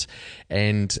humans.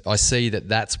 And I see that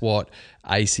that's what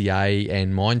ACA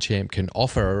and MindChamp can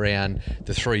offer around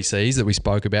the 3 C's that we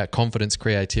spoke about: confidence,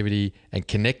 creativity, and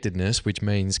connectedness, which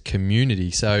means community.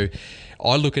 So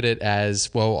I look at it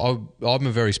as, well, I'm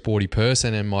a very sporty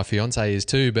person and my fiance is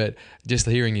too, but just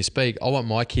hearing you speak, I want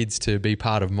my kids to be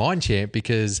part of MindChamp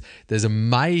because there's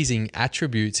amazing amazing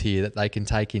attributes here that they can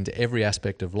take into every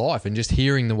aspect of life. And just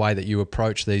hearing the way that you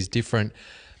approach these different,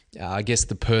 I guess,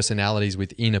 the personalities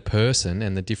within a person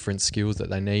and the different skills that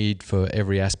they need for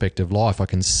every aspect of life, I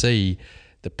can see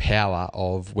the power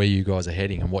of where you guys are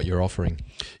heading and what you're offering.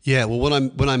 Yeah, well,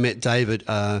 when I met David,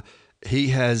 he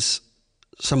has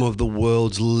some of the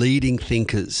world's leading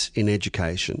thinkers in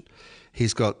education.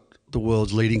 He's got the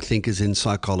world's leading thinkers in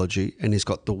psychology, and he's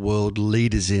got the world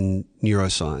leaders in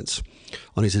neuroscience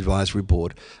on his advisory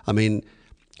board. I mean,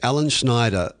 Alan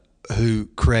Schneider, who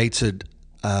created,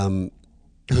 who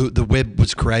the web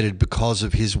was created because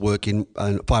of his work in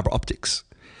fiber optics,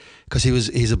 because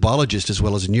he's a biologist as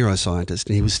well as a neuroscientist,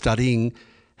 and he was studying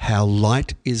how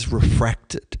light is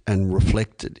refracted and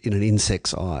reflected in an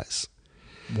insect's eyes.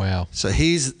 Wow. So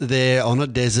he's there on a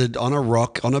desert, on a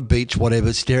rock, on a beach,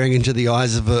 whatever, staring into the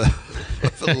eyes of a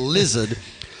lizard,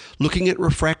 looking at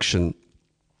refraction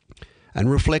and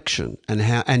reflection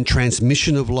and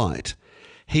transmission of light.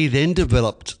 He then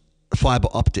developed fiber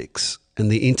optics, and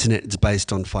the internet is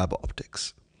based on fiber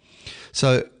optics.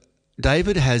 So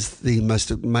David has the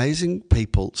most amazing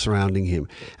people surrounding him,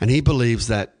 and he believes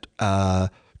that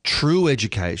true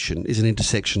education is an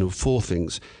intersection of four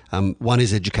things. One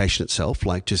is education itself,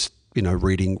 like just,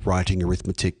 reading, writing,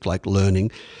 arithmetic, like learning.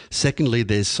 Secondly,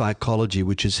 there's psychology,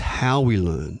 which is how we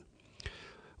learn.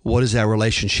 What is our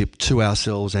relationship to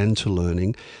ourselves and to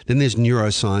learning? Then there's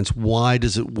neuroscience. Why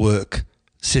does it work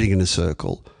sitting in a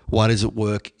circle? Why does it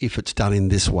work if it's done in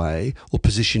this way or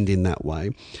positioned in that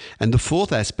way? And the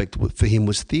fourth aspect for him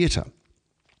was theatre.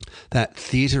 That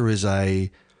theatre is a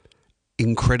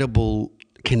incredible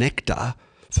connector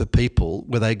for people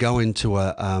where they go into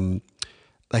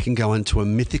they can go into a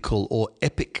mythical or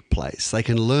epic place. They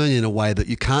can learn in a way that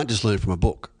you can't just learn from a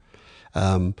book.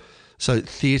 So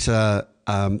theatre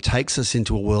takes us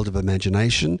into a world of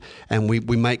imagination, and we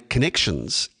make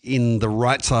connections in the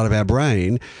right side of our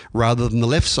brain rather than the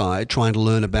left side trying to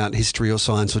learn about history or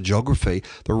science or geography.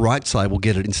 The right side will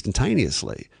get it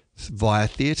instantaneously via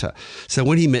theatre. So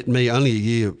when he met me only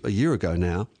a year ago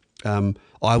now,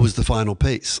 I was the final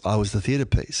piece. I was the theatre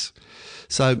piece.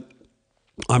 So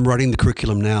I'm writing the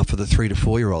curriculum now for the 3 to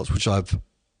 4 year olds, which I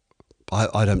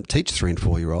don't teach 3 and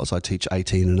 4 year olds. I teach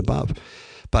 18 and above.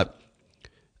 But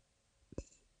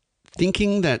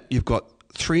thinking that you've got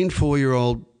 3 and 4 year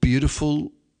old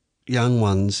beautiful young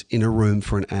ones in a room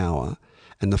for an hour,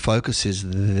 and the focus is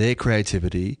their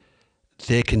creativity,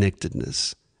 their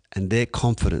connectedness, and their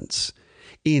confidence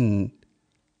in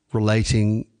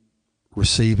relating,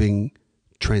 receiving,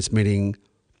 transmitting,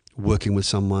 working with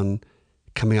someone,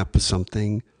 coming up with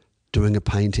something, doing a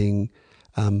painting,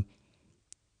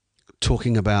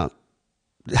 talking about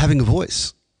having a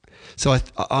voice. So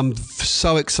I'm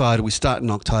so excited. We start in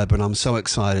October, and I'm so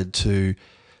excited to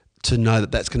know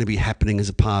that that's going to be happening as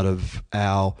a part of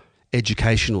our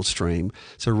educational stream.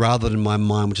 So rather than my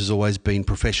mind, which has always been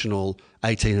professional,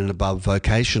 18 and above,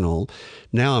 vocational,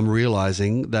 now I'm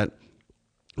realising that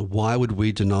why would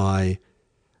we deny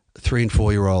 3 and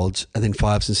 4 year olds and then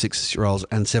 5 and 6 year olds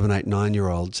and 7, 8, 9 year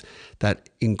olds that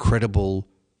incredible,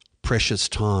 precious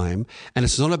time? And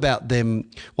it's not about them.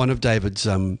 One of David's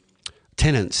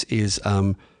tenets is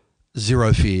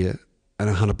zero fear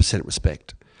and 100%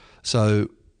 respect. So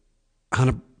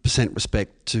 100%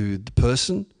 respect to the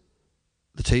person,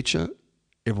 the teacher,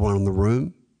 everyone in the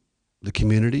room, the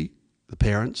community, the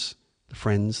parents, the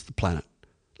friends, the planet,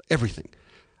 everything.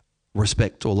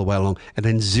 Respect all the way along. And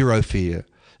then zero fear.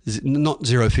 Not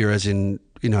zero fear as in,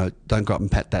 don't go up and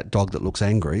pat that dog that looks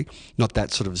angry. Not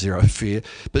that sort of zero fear.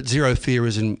 But zero fear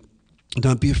as in,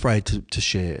 don't be afraid to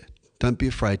share. Don't be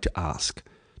afraid to ask.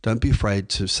 Don't be afraid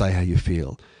to say how you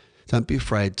feel. Don't be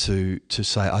afraid to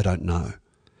say, I don't know.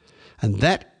 And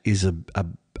that is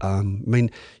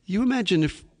you imagine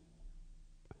if,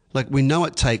 we know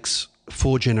it takes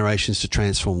 4 generations to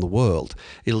transform the world.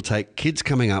 It'll take kids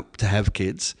coming up to have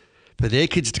kids, for their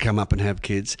kids to come up and have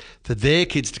kids, for their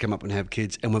kids to come up and have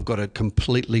kids, and we've got a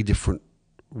completely different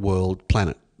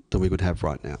planet than we would have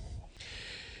right now.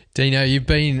 Dino, you've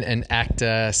been an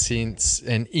actor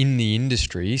and in the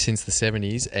industry since the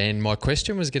 70s, and my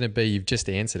question was going to be, you've just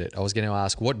answered it. I was going to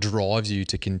ask, what drives you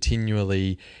to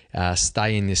continually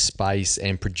stay in this space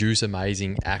and produce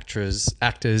amazing actors,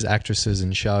 actresses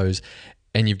and shows?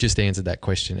 And you've just answered that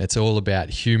question. It's all about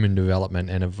human development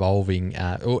and evolving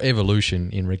or evolution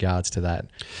in regards to that.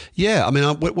 Yeah, I mean,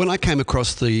 when I came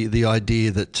across the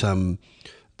idea that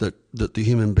that the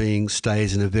human being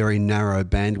stays in a very narrow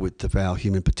bandwidth of our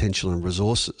human potential and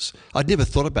resources, I'd never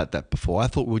thought about that before. I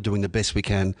thought we were doing the best we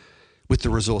can with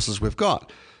the resources we've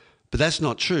got. But that's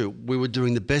not true. We were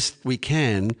doing the best we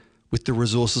can with the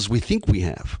resources we think we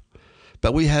have.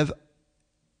 but we have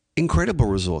incredible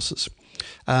resources.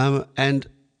 And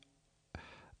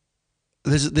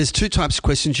there's two types of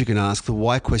questions you can ask, the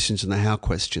why questions and the how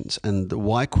questions. And the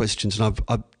why questions, and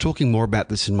I'm talking more about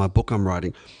this in my book I'm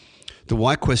writing, the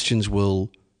why questions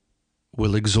will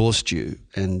exhaust you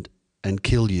and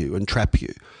kill you and trap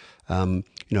you.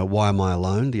 Why am I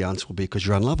alone? The answer will be because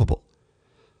you're unlovable.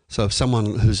 So if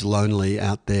someone who's lonely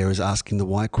out there is asking the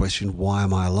why question, why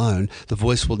am I alone? The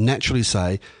voice will naturally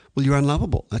say, well, you're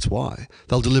unlovable. That's why.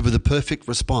 They'll deliver the perfect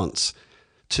response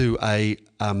to a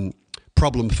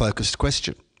problem-focused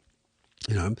question.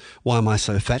 Why am I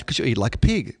so fat? Because you eat like a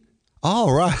pig. Oh,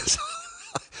 right.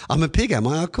 I'm a pig, am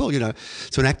I? Oh, cool.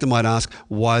 So an actor might ask,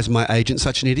 why is my agent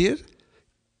such an idiot?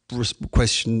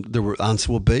 The answer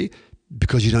will be,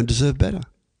 because you don't deserve better.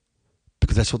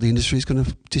 Because that's what the industry is going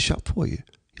to dish up for you.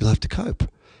 You'll have to cope.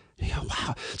 You go,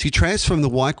 wow. So you transform the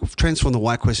why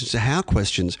questions to how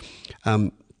questions.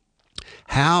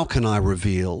 How can I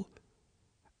reveal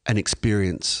and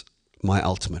experience my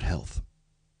ultimate health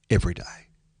every day?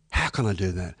 How can I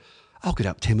do that? I'll get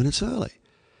up 10 minutes early.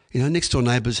 Next door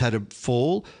neighbour's had a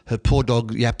fall. Her poor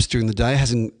dog yaps during the day,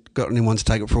 hasn't got anyone to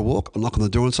take it for a walk. I'll knock on the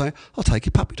door and say, I'll take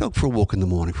your puppy dog for a walk in the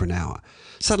morning for an hour.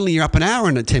 Suddenly you're up an hour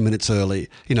and 10 minutes early.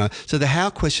 So the how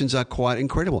questions are quite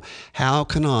incredible. How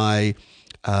can I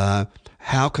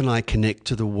connect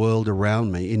to the world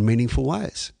around me in meaningful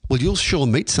ways? Well, you'll sure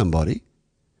meet somebody,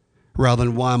 rather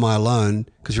than why am I alone?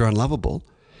 Because you're unlovable.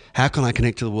 How can I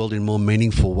connect to the world in more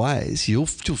meaningful ways? You'll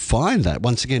find that,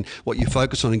 once again, what you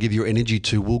focus on and give your energy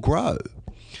to will grow.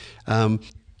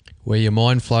 Where your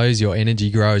mind flows, your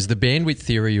energy grows. The bandwidth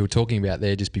theory you were talking about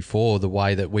there just before, the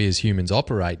way that we as humans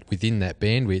operate within that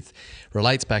bandwidth,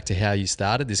 relates back to how you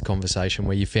started this conversation,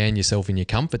 where you found yourself in your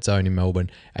comfort zone in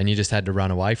Melbourne and you just had to run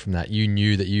away from that. You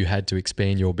knew that you had to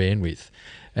expand your bandwidth.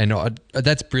 And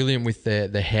that's brilliant with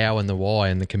the how and the why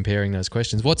and the comparing those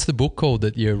questions. What's the book called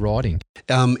that you're writing?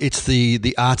 It's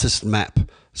the artist map.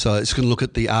 So it's going to look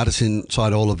at the artist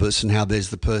inside all of us and how there's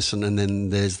the person and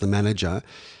then there's the manager.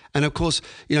 And of course,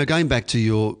 going back to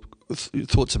your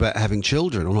thoughts about having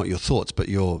children, or not your thoughts, but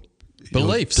your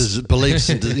beliefs, beliefs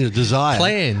and desire,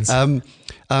 plans. The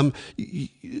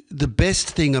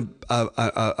best thing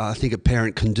I think a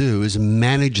parent can do is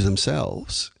manage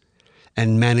themselves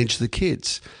and manage the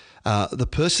kids. The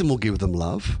person will give them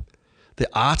love. The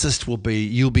artist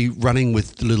you'll be running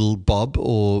with little Bob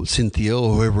or Cynthia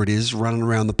or whoever it is, running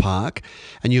around the park,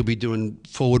 and you'll be doing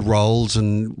forward rolls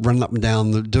and running up and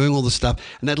down, doing all the stuff,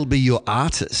 and that'll be your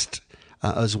artist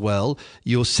as well.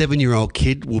 Your 7-year-old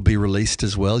kid will be released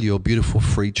as well, your beautiful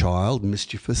free child,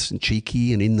 mischievous and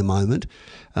cheeky and in the moment.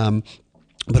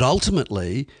 But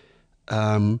ultimately,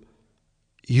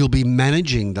 you'll be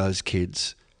managing those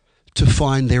kids to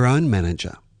find their own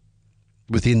manager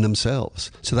within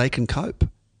themselves so they can cope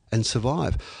and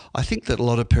survive. I think that a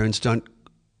lot of parents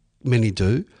many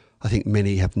do. I think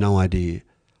many have no idea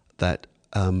that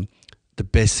the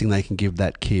best thing they can give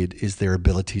that kid is their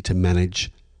ability to manage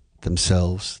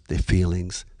themselves, their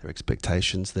feelings, their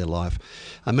expectations, their life.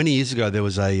 Many years ago, there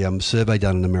was a survey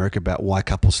done in America about why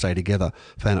couples stay together.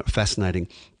 Found it fascinating.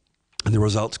 And the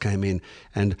results came in.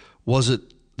 And was it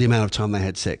the amount of time they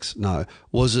had sex? No.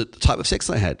 Was it the type of sex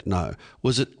they had? No.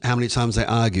 Was it how many times they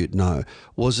argued? No.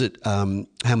 Was it how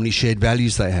many shared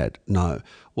values they had? No.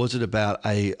 Was it about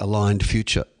a aligned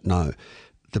future? No.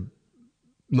 The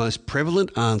most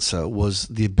prevalent answer was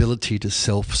the ability to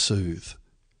self-soothe.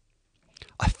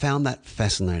 I found that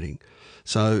fascinating.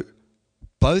 So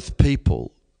both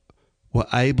people were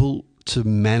able to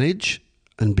manage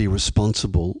and be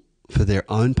responsible for their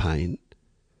own pain,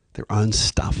 their own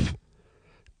stuff,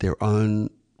 their own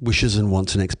wishes and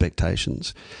wants and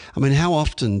expectations. I mean, how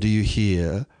often do you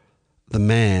hear the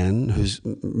man who's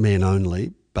men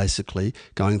only, basically,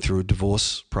 going through a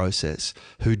divorce process,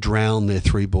 who drown their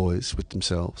 3 boys with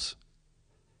themselves?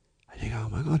 And you go, oh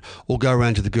my God. Or go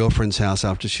around to the girlfriend's house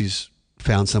after she's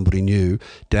found somebody new,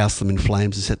 douse them in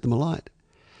flames and set them alight.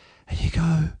 And you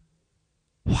go,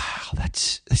 wow,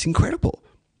 that's incredible.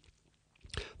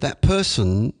 That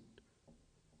person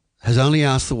has only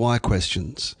asked the why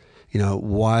questions.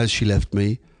 Why has she left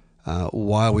me?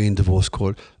 Why are we in divorce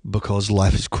court? Because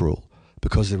life is cruel.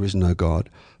 Because there is no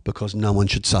God. Because no one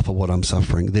should suffer what I'm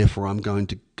suffering. Therefore, I'm going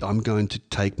to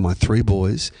take my 3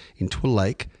 boys into a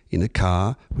lake in a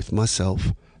car with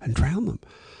myself and drown them.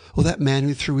 Or that man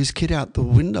who threw his kid out the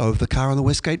window of the car on the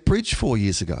Westgate Bridge 4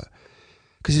 years ago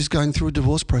because he's going through a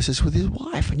divorce process with his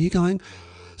wife. And you're going,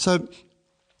 so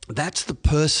that's the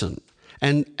person.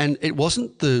 And it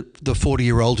wasn't the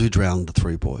 40-year-old who drowned the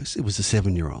 3 boys. It was the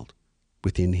 7-year-old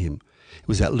within him. It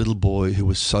was that little boy who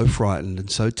was so frightened and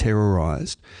so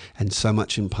terrorised and so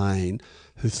much in pain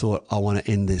who thought, I want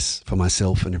to end this for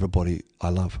myself and everybody I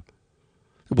love.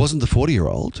 It wasn't the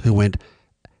 40-year-old who went,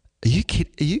 are you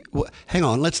kidding? Are you? Hang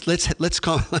on. Let's look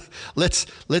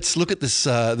at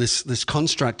this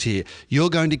construct here. You're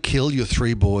going to kill your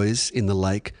 3 boys in the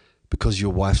lake because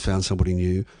your wife found somebody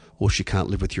new, or she can't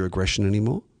live with your aggression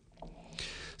anymore.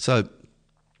 So,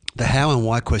 the how and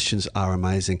why questions are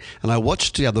amazing. And I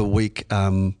watched the other week. I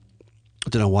don't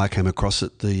know why I came across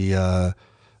it. The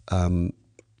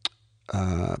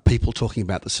people talking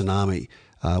about the tsunami.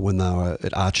 When they were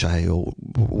at Aceh or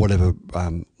whatever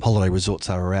holiday resorts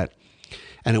they were at.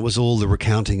 And it was all the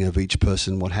recounting of each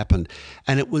person, what happened.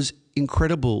 And it was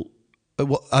incredible. It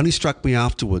only struck me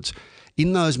afterwards.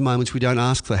 In those moments, we don't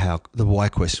ask the why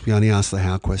questions. We only ask the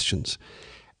how questions.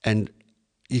 And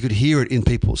you could hear it in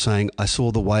people saying, I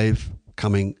saw the wave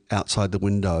coming outside the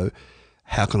window.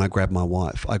 How can I grab my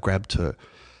wife? I grabbed her.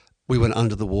 We went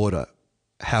under the water.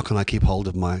 How can I keep hold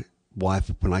of my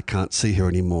wife when I can't see her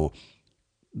anymore?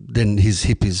 Then his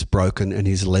hip is broken and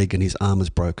his leg and his arm is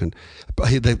broken.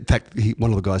 In fact,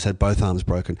 one of the guys had both arms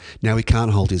broken. Now he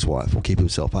can't hold his wife or keep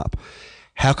himself up.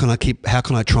 How can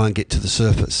I try and get to the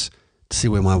surface to see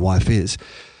where my wife is?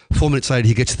 4 minutes later,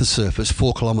 he gets to the surface,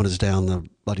 4 kilometres down the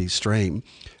bloody stream,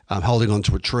 holding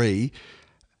onto a tree.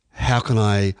 How can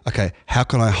I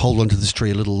hold onto this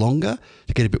tree a little longer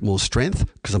to get a bit more strength?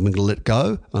 Because I'm going to let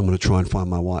go. I'm going to try and find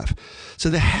my wife. So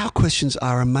the how questions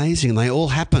are amazing. They all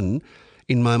happen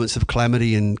in moments of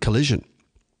calamity and collision.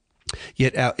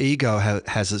 Yet our ego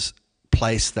has this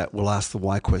place that will ask the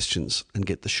why questions and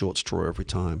get the short straw every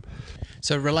time.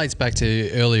 So it relates back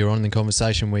to earlier on in the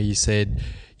conversation where you said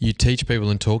you teach people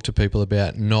and talk to people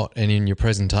about not, and in your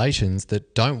presentations,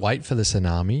 that don't wait for the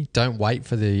tsunami, don't wait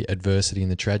for the adversity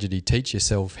and the tragedy. Teach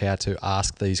yourself how to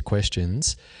ask these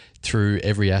questions through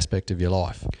every aspect of your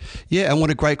life. Yeah, and what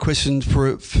a great question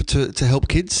to help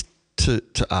kids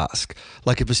to ask.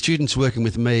 Like if a student's working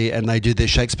with me and they do their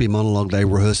Shakespeare monologue they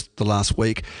rehearsed the last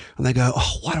week and they go,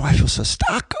 oh, why do I feel so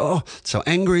stuck? Oh, so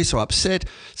angry, so upset,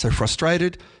 so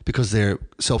frustrated because they're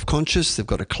self-conscious. They've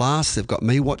got a class. They've got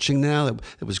me watching now.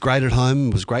 It was great at home.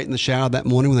 It was great in the shower that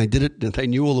morning when they did it. And they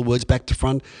knew all the words back to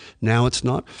front. Now it's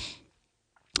not.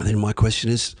 And then my question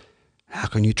is, how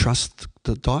can you trust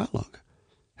the dialogue?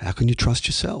 How can you trust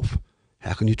yourself?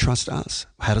 How can you trust us?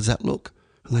 How does that look?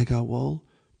 And they go, well,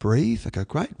 breathe. I go,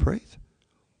 great, breathe.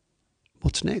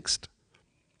 What's next?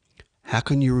 How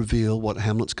can you reveal what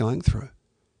Hamlet's going through?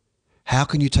 How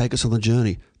can you take us on the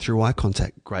journey? Through eye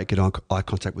contact. Great, get eye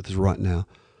contact with us right now.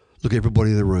 Look at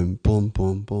everybody in the room. Boom,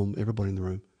 boom, boom, everybody in the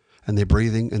room. And they're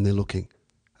breathing and they're looking.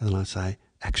 And then I say,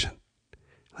 action.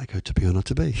 They go, to be or not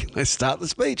to be. They start the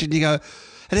speech and you go,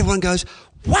 and everyone goes,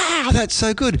 wow, that's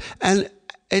so good. And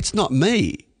it's not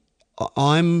me.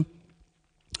 I'm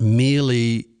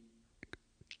merely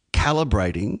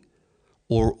calibrating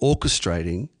or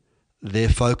orchestrating their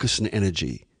focus and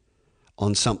energy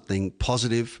on something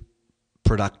positive,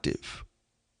 productive,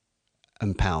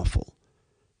 and powerful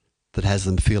that has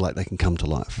them feel like they can come to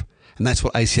life. And that's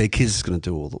what ACA Kids is going to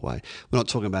do all the way. We're not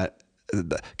talking about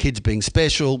kids being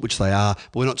special, which they are,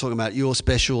 but we're not talking about you're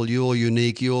special, you're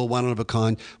unique, you're one of a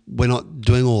kind. We're not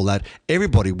doing all that.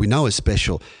 Everybody we know is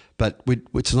special, but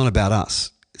it's not about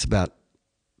us. It's about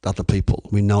other people.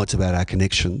 We know it's about our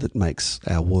connection that makes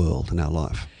our world and our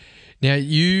life. Now,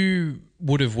 you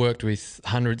would have worked with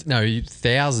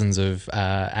thousands of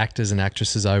actors and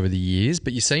actresses over the years,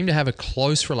 but you seem to have a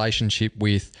close relationship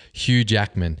with Hugh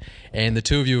Jackman. And the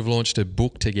two of you have launched a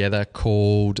book together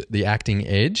called The Acting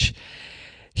Edge.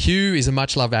 Hugh is a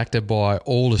much-loved actor by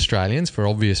all Australians for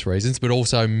obvious reasons, but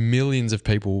also millions of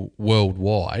people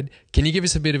worldwide. Can you give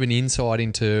us a bit of an insight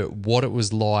into what it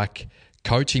was like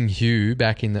coaching Hugh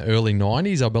back in the early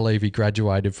 90s? I believe he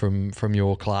graduated from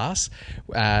your class,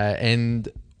 and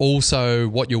also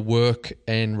what your work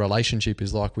and relationship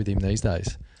is like with him these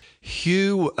days.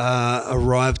 Hugh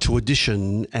arrived to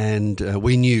audition and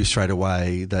we knew straight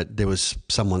away that there was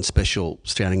someone special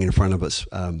standing in front of us.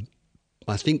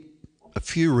 I think a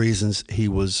few reasons. He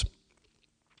was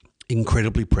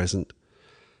incredibly present,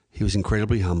 he was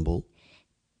incredibly humble,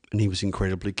 and he was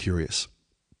incredibly curious.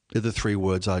 They're the 3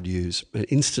 words I'd use. And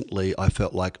instantly I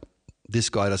felt like this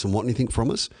guy doesn't want anything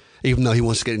from us. Even though he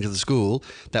wants to get into the school,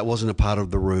 that wasn't a part of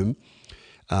the room.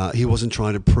 He wasn't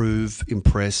trying to prove,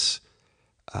 impress.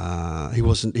 He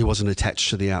wasn't attached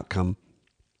to the outcome.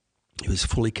 He was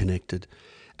fully connected.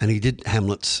 And he did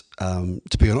Hamlet's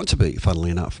To Be or Not to Be, funnily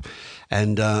enough.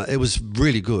 And it was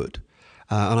really good.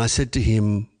 And I said to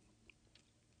him,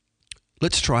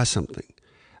 let's try something.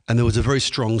 and there was a very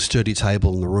strong, sturdy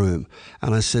table in the room.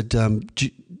 And I said, do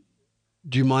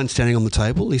you mind standing on the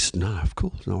table? He said, no, of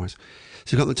course, no worries.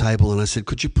 So he got on the table, and I said,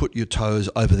 could you put your toes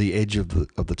over the edge of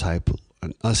the table?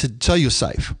 And I said, so you're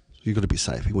safe. You've got to be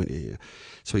safe. He went, yeah.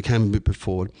 So he came a bit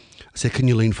forward. I said, can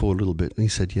you lean forward a little bit? And he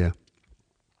said, yeah.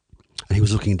 And he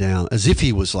was looking down as if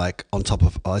he was like on top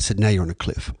of. I said, now you're on a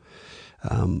cliff,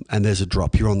 and there's a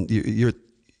drop. You're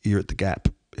at the gap.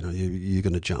 You know, you're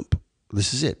going to jump.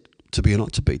 This is it. To be or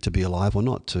not to be alive or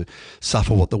not, to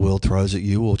suffer what the world throws at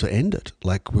you or to end it.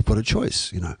 Like, we've got a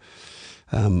choice, you know.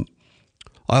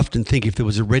 I often think if there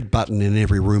was a red button in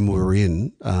every room we were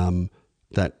in,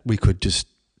 that we could just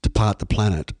depart the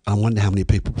planet, I wonder how many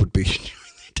people would be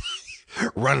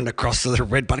running across to the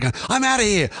red button going, I'm out of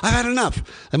here, I've had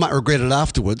enough. They might regret it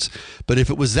afterwards, but if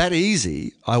it was that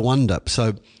easy, I wonder.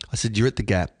 So I said, you're at the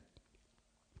gap,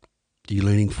 you're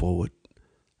leaning forward,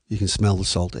 you can smell the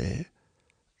salt air.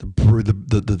 The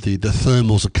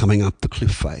thermals are coming up the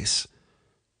cliff face.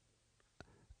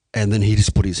 And then he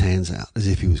just put his hands out as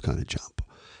if he was going to jump.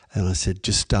 And I said,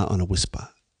 just start on a whisper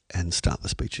and start the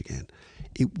speech again.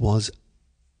 It was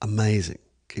amazing.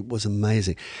 It was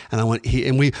amazing. And I went here,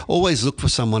 and we always look for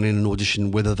someone in an audition,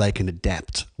 whether they can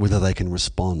adapt, whether they can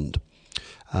respond.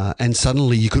 And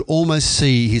suddenly you could almost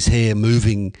see his hair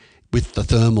moving with the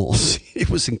thermals. It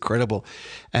was incredible.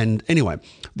 And anyway,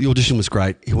 the audition was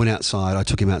great. He went outside. I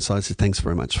took him outside. I said, thanks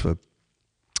very much for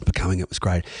coming. It was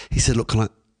great. He said, look, can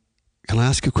I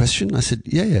ask you a question? I said,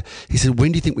 yeah. He said,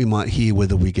 when do you think we might hear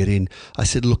whether we get in? I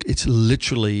said, look, it's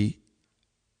literally,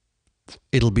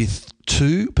 it'll be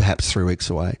 2, perhaps 3 weeks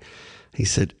away. He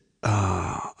said,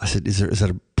 I said, is that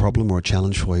a problem or a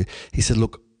challenge for you? He said,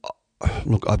 look,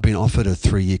 I've been offered a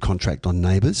 3-year contract on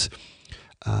Neighbours.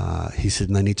 He said,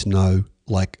 and they need to know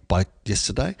like by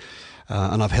yesterday.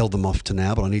 And I've held them off to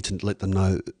now, but I need to let them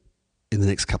know in the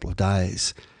next couple of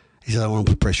days. He said, I don't want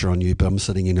to put pressure on you, but I'm just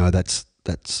letting you know that's,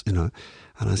 you know.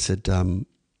 And I said,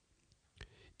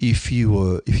 if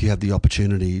you have the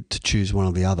opportunity to choose one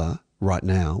or the other right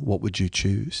now, what would you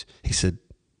choose? He said,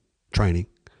 training.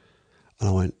 And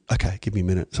I went, okay, give me a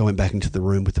minute. So I went back into the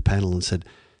room with the panel and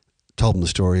told them the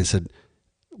story and said,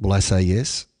 will I say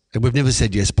yes? And we've never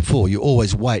said yes before. You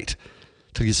always wait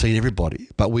till you've seen everybody.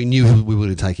 But we knew we were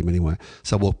going to take him anyway.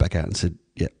 So I walked back out and said,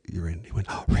 yeah, you're in. He went,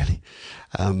 oh, really?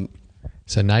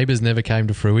 So Neighbours never came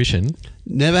to fruition.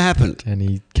 Never happened. And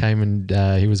he came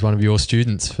and he was one of your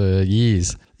students for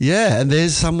years. Yeah, and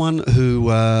there's someone who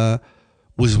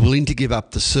was willing to give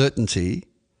up the certainty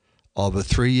of a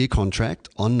 3-year contract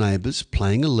on Neighbours,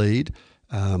 playing a lead,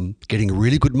 getting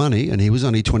really good money, and he was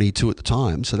only 22 at the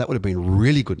time, so that would have been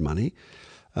really good money.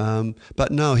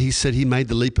 But no, he said he made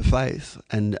the leap of faith.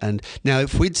 And now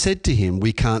if we'd said to him,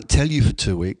 we can't tell you for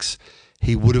 2 weeks,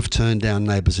 he would have turned down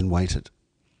Neighbours and waited.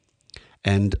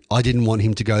 And I didn't want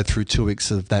him to go through 2 weeks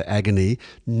of that agony,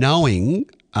 knowing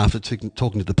after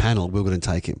talking to the panel, we were going to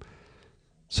take him.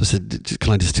 So I said,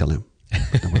 can I just tell him?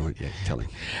 And we went, yeah, tell him.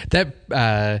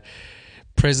 That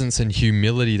presence and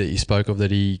humility that you spoke of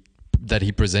that he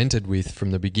presented with from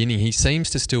the beginning, he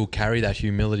seems to still carry that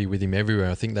humility with him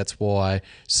everywhere. I think that's why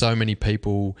so many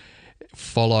people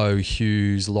follow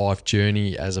Hugh's life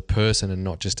journey as a person and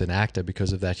not just an actor,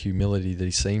 because of that humility that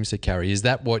he seems to carry. Is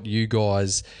that what you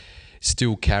guys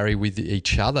still carry with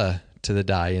each other to the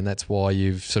day, and that's why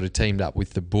you've sort of teamed up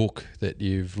with the book that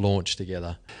you've launched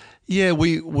together? Yeah,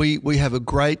 we have a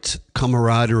great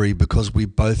camaraderie because we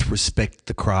both respect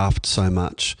the craft so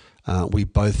much. We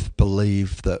both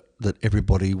believe that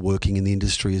everybody working in the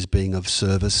industry is being of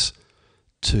service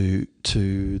to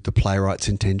the playwright's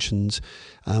intentions.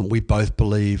 We both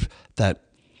believe that.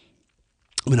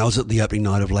 When I was at the opening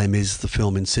night of Les Mis, the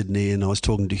film in Sydney, and I was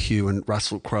talking to Hugh and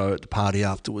Russell Crowe at the party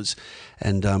afterwards,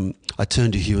 and I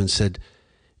turned to Hugh and said,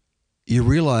 you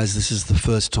realise this is the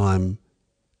first time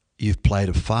you've played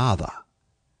a father,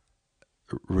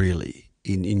 really,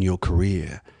 in your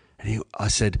career. And I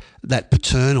said, that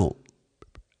paternal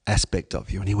aspect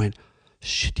of you. And he went,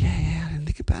 shit, yeah, I didn't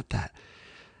think about that.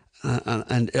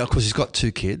 And of course, he's got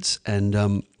 2 kids, and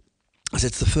I said,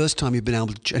 it's the first time you've been able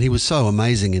to, and he was so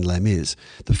amazing in Les Mis,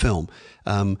 the film.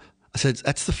 I said,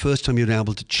 that's the first time you've been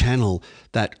able to channel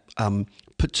that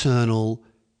paternal,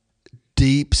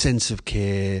 deep sense of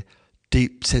care,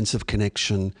 deep sense of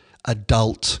connection,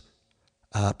 adult,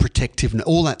 protective,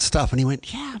 all that stuff. And he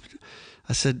went, yeah.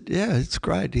 I said, yeah, it's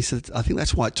great. He said, I think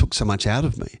that's why it took so much out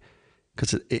of me,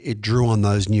 because it drew on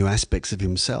those new aspects of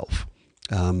himself.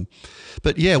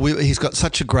 But yeah, he's got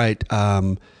such a great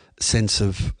sense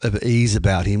of ease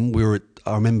about him.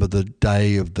 I remember the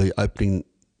day of the opening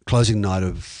closing night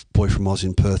of Boy From Oz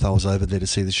in Perth. I was over there to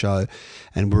see the show,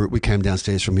 and we came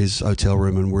downstairs from his hotel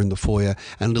room, and we're in the foyer,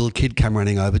 and a little kid came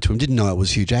running over to him. Didn't know it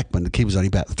was Hugh Jackman. The kid was only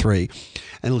about 3, and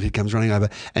the little kid comes running over,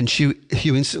 and Hugh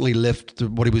instantly left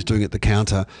what he was doing at the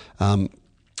counter,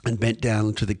 and bent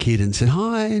down to the kid and said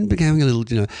hi, and became a little,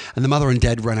 and the mother and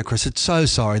dad ran across. Said, "So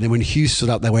sorry." And then when Hugh stood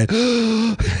up, they went,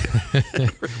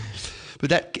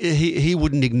 but that he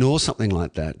wouldn't ignore something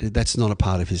like that. That's not a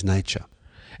part of his nature.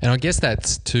 And I guess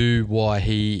that's too why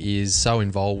he is so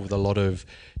involved with a lot of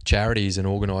charities and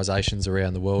organisations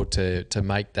around the world to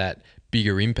make that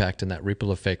bigger impact and that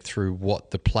ripple effect through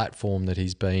what the platform that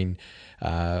he's been,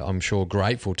 I'm sure,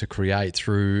 grateful to create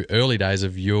through early days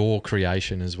of your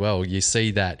creation as well. You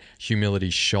see that humility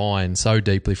shine so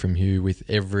deeply from Hugh with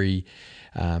every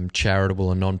charitable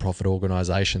and non-profit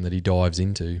organisation that he dives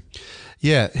into.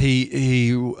 Yeah,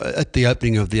 he at the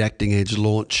opening of the Acting Edge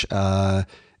launch,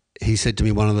 he said to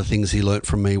me, one of the things he learnt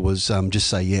from me was just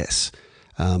say yes.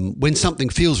 When something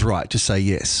feels right, just say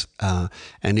yes.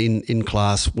 And in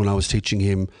class, when I was teaching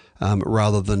him,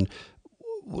 rather than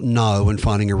no and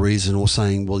finding a reason or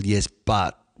saying, well, yes,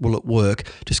 but will it work?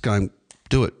 Just go and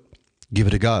do it. Give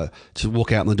it a go. Just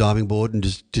walk out on the diving board and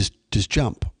just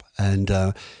jump. And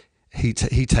he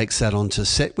takes that onto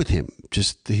set with him.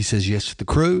 He says yes to the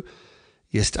crew,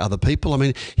 yes to other people. I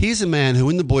mean, here's a man who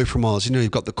in The Boy From Oz,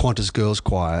 you've got the Qantas Girls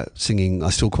Choir singing I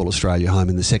Still Call Australia Home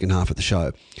in the second half of the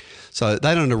show. So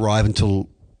they don't arrive until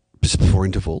just before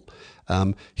interval.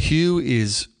 Hugh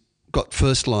is got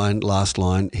first line, last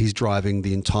line. He's driving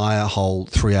the entire whole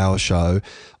 3-hour show,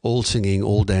 all singing,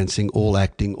 all dancing, all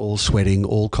acting, all sweating,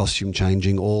 all costume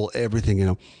changing, all everything.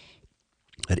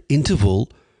 At interval,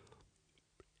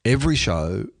 every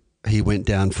show, he went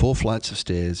down 4 flights of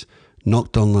stairs,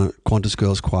 knocked on the Qantas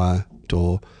Girls Choir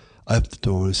door, opened the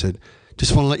door and said,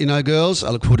 "Just want to let you know, girls, I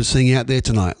look forward to seeing you out there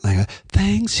tonight." And they go,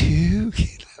 "Thanks, Hugh."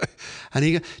 And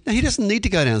he doesn't need to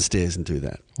go downstairs and do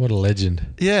that. What a legend.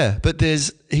 Yeah, but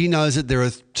he knows that there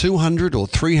are 200 or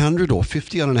 300 or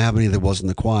 50, I don't know how many there was in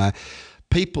the choir,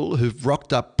 people who've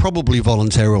rocked up probably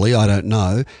voluntarily, I don't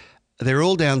know. They're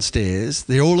all downstairs.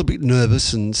 They're all a bit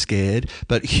nervous and scared,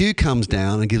 but Hugh comes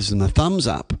down and gives them a thumbs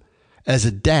up. As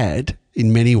a dad,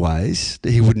 in many ways,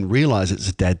 he wouldn't realise it's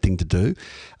a dad thing to do,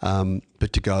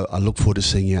 but to go, "I look forward to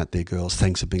seeing you out there, girls.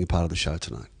 Thanks for being a part of the show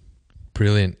tonight."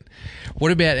 Brilliant.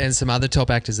 What about and some other top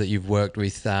actors that you've worked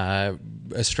with,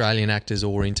 Australian actors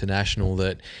or international,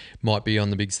 that might be on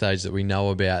the big stage that we know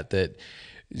about, that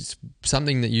is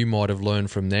something that you might have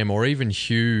learned from them, or even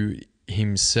Hugh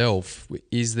himself?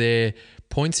 Is there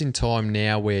points in time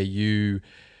now where you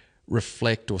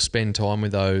reflect or spend time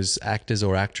with those actors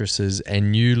or actresses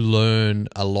and you learn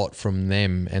a lot from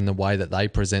them and the way that they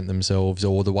present themselves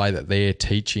or the way that they're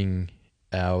teaching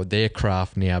their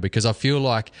craft now? Because I feel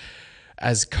like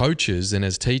as coaches and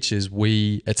as teachers,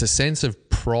 it's a sense of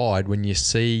pride when you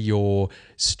see your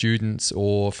students,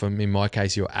 or in my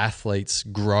case, your athletes,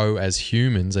 grow as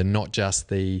humans and not just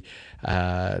the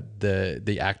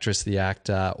actress, the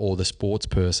actor, or the sports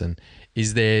person.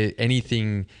 Is there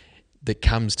anything that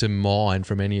comes to mind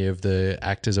from any of the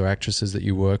actors or actresses that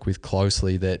you work with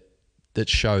closely that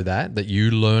show that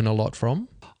you learn a lot from?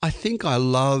 I think I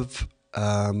love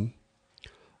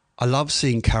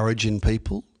seeing courage in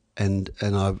people. And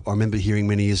I remember hearing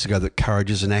many years ago that courage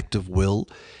is an act of will.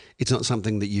 It's not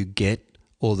something that you get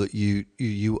or that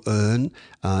you earn.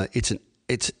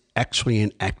 It's actually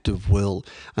an act of will.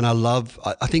 And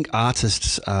I think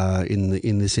artists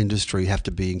in this industry have to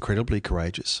be incredibly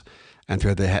courageous and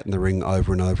throw their hat in the ring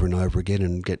over and over and over again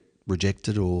and get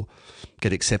rejected or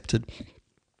get accepted.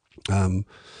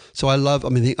 So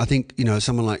I think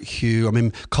someone like Hugh. I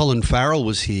mean, Colin Farrell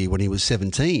was here when he was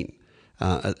 17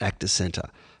 at Actors Centre.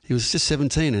 He was just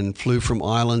 17 and flew from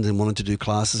Ireland and wanted to do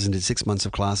classes and did 6 months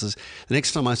of classes. The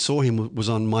next time I saw him was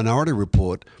on Minority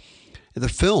Report, the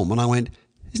film, and I went,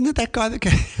 "Isn't it that guy that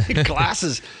had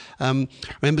glasses?" I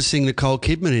remember seeing Nicole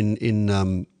Kidman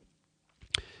in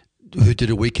who did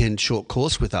a weekend short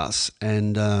course with us,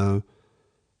 and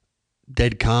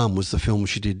Dead Calm was the film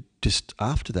she did just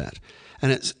after that.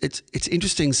 And it's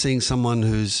interesting seeing someone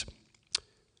who's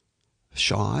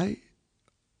shy,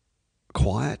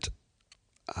 quiet,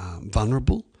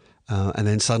 vulnerable, and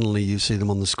then suddenly you see them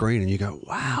on the screen and you go,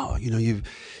 "Wow,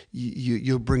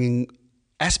 you're bringing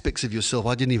aspects of yourself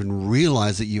I didn't even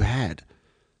realise that you had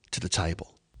to the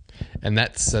table." And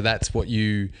that's what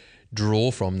you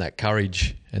draw from, that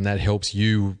courage, and that helps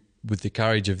you with the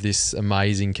courage of this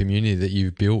amazing community that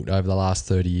you've built over the last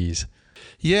 30 years.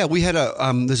 Yeah, we had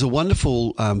there's a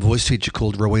wonderful voice teacher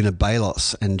called Rowena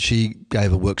Balos, and she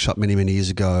gave a workshop many, many years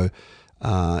ago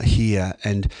here,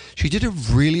 and she did a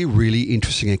really, really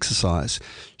interesting exercise.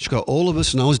 She got all of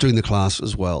us, and I was doing the class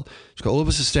as well, she got all of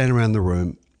us to stand around the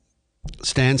room,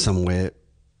 stand somewhere,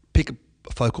 pick a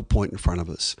focal point in front of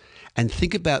us, and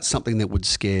think about something that would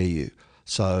scare you.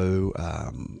 So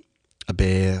a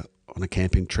bear on a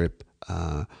camping trip,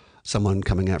 someone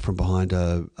coming out from behind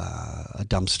a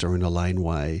dumpster in a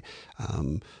laneway,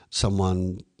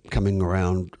 someone coming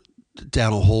around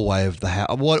down a hallway of the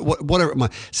house, whatever it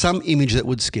might, some image that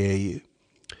would scare you.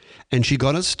 And she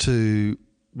got us to,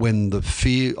 when the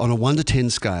fear, on a 1 to 10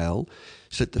 scale,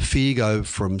 she let the fear go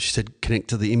from, she said, connect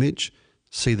to the image,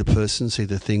 see the person, see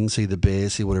the thing, see the bear,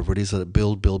 see whatever it is, let it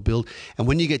build, build, build. And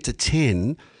when you get to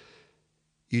 10,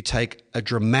 you take a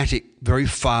dramatic, very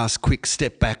fast, quick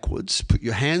step backwards, put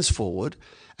your hands forward,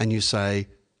 and you say,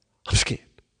 I'm scared.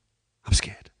 I'm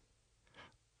scared.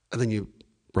 And then you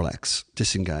relax,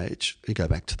 disengage, you go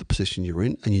back to the position you're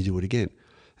in, and you do it again,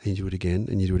 and you do it again,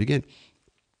 and you do it again.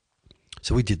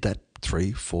 So we did that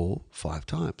 3, 4, 5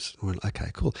 times. I went,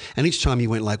 okay, cool. And each time you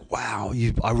went like, wow,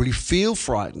 I really feel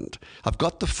frightened. I've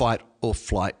got the fight or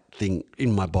flight thing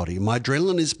in my body. My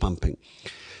adrenaline is pumping.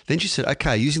 Then she said,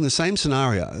 okay, using the same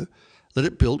scenario, let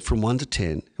it build from 1 to 10.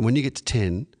 And when you get to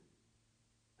 10,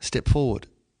 step forward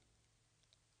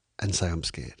and say, I'm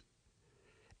scared.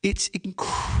 It's an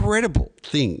incredible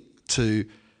thing to,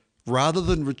 rather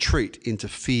than retreat into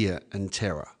fear and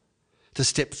terror, to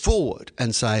step forward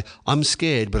and say, I'm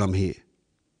scared, but I'm here.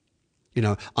 You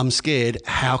know, I'm scared,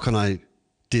 how can I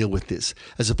deal with this?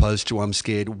 As opposed to, I'm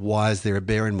scared, why is there a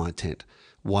bear in my tent?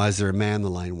 Why is there a man in the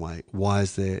laneway? Why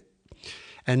is there...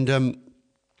 And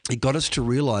it got us to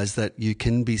realise that you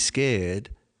can be scared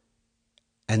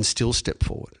and still step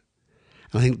forward.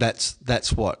 And I think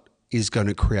that's what is going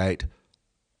to create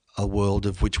a world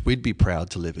of which we'd be proud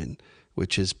to live in,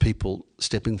 which is people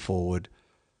stepping forward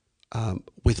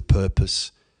with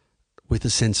purpose, with a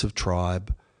sense of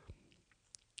tribe,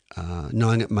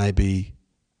 knowing it may be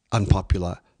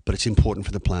unpopular, but it's important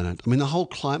for the planet. I mean, the whole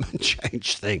climate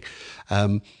change thing.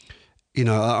 You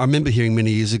know, I remember hearing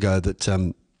many years ago that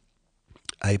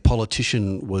a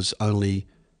politician was only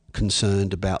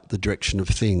concerned about the direction of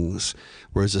things,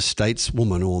 whereas a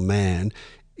stateswoman or man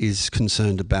is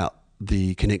concerned about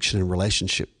the connection and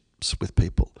relationships with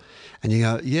people. And you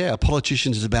go, yeah, a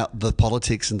politician is about the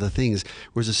politics and the things,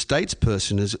 whereas a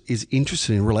statesperson is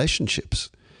interested in relationships.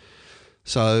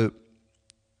 So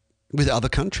with other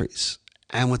countries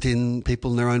and within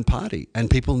people in their own party and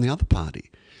people in the other party.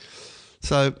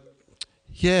 So,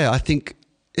 yeah, I think...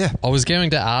 Yeah. I was going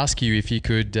to ask you if you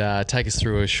could take us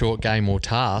through a short game or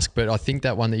task, but I think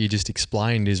that one that you just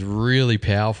explained is really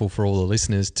powerful for all the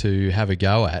listeners to have a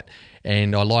go at.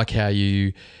 And I like how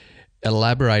you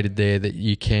elaborated there that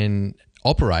you can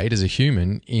operate as a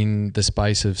human in the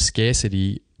space of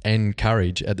scarcity and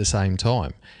courage at the same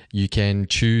time. You can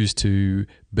choose to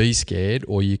be scared,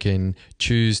 or you can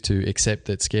choose to accept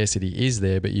that scarcity is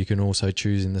there, but you can also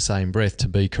choose in the same breath to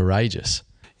be courageous.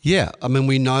 Yeah, I mean,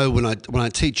 we know when I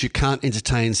teach, you can't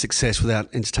entertain success without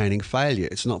entertaining failure.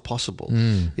 It's not possible,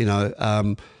 you know.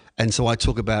 And so I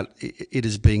talk about it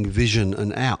as being vision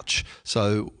and ouch.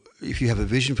 So if you have a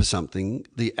vision for something,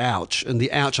 the ouch, and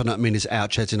the ouch I don't mean is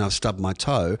ouch as in I've stubbed my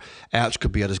toe. Ouch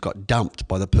could be I just got dumped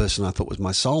by the person I thought was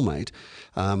my soulmate,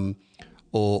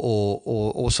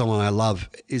 or someone I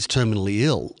love is terminally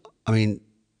ill. I mean,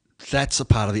 that's a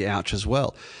part of the ouch as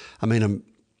well. I mean,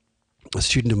 a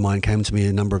student of mine came to me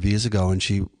a number of years ago, and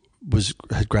she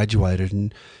had graduated,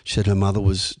 and she said her mother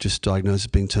was just diagnosed as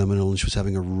being terminal, and she was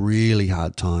having a really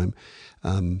hard time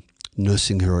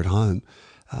nursing her at home,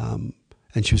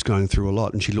 and she was going through a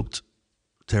lot, and she looked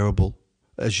terrible,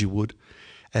 as you would.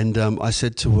 And I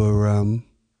said to her,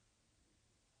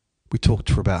 we talked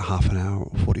for about half an hour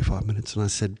or 45 minutes, and I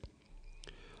said,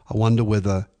 I wonder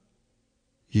whether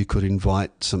you could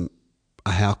invite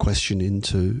a how question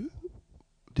into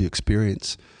the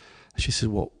experience. She said,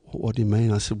 what do you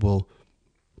mean? I said, well,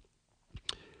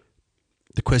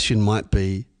 the question might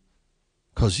be,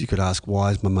 because you could ask,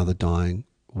 why is my mother dying?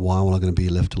 Why am I going to be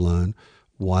left alone?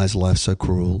 Why is life so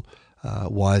cruel?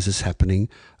 Why is this happening?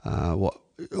 And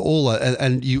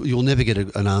you'll never get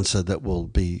an answer that will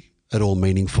be at all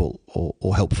meaningful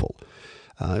or helpful.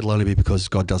 It'll only be because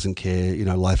God doesn't care, you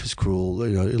know, life is cruel,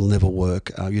 you know, it'll never work,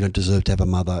 you don't deserve to have a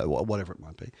mother, whatever it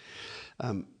might be.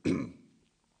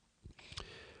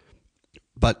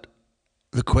 But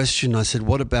the question, I said,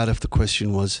 what about if the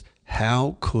question was,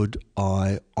 how could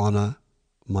I honour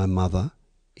my mother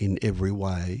in every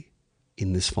way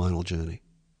in this final journey?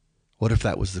 What if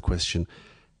that was the question?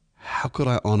 How could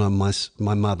I honour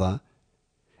my mother?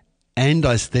 And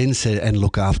I then said, and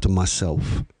look after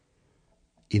myself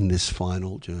in this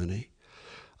final journey.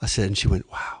 I said, and she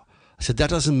went, wow. I said, that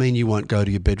doesn't mean you won't go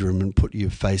to your bedroom and put your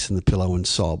face in the pillow and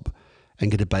sob and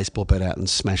get a baseball bat out and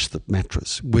smash the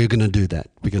mattress. We're going to do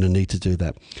that. We're going to need to do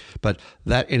that. But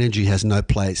that energy has no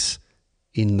place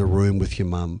in the room with your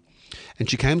mum. And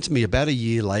she came to me about a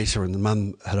year later, and the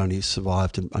mum had only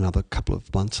survived another couple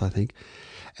of months, I think.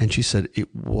 And she said,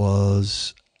 it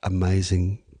was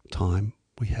amazing time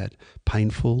we had.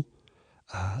 Painful,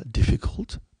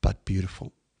 difficult, but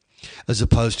beautiful. As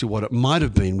opposed to what it might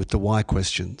have been with the why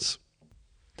questions.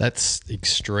 That's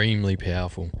extremely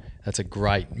powerful. That's a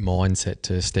great mindset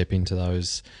to step into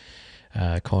those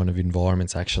kind of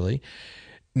environments, actually.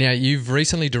 Now, you've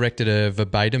recently directed a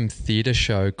verbatim theatre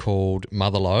show called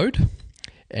Motherload,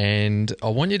 and I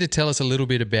want you to tell us a little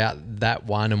bit about that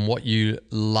one and what you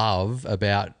love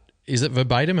about, is it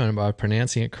verbatim? Am I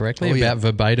pronouncing it correctly? About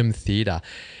verbatim theatre.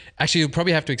 Actually, you'll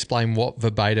probably have to explain what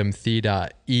verbatim theatre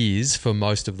is for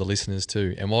most of the listeners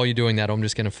too. And while you're doing that, I'm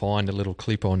just going to find a little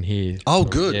clip on here. Oh,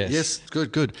 good. Yes,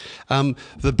 good.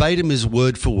 Verbatim is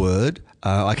word for word.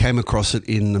 I came across it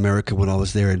in America when I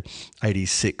was there in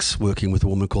 '86, working with a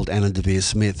woman called Anna Devere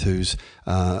Smith, who's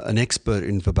an expert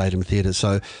in verbatim theatre.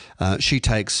 So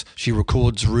she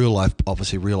records real life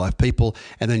people,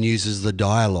 and then uses the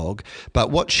dialogue.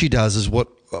 But what she does is what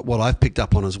I've picked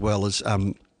up on as well is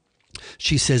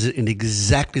she says it in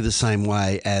exactly the same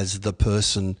way as the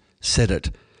person said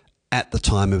it at the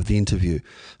time of the interview.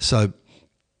 So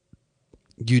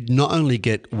you not only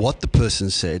get what the person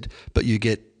said, but you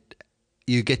get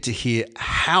to hear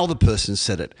how the person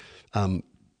said it.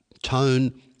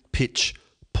 Tone, pitch,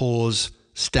 pause,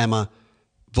 stammer,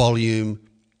 volume,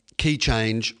 key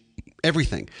change,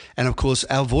 everything. And of course,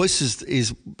 our voice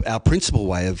is our principal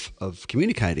way of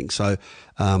communicating. So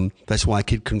that's why a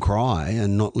kid can cry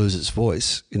and not lose its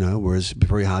voice, whereas it'd be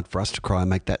very hard for us to cry and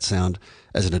make that sound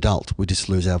as an adult. We just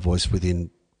lose our voice within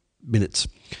minutes.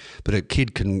 But a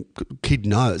kid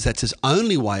knows that's his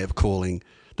only way of calling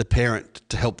the parent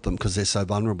to help them because they're so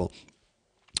vulnerable.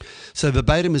 So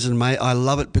verbatim is I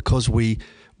love it because we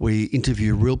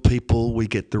interview real people, we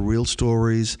get the real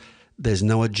stories. There's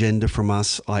no agenda from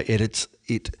us. I edit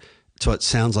it so it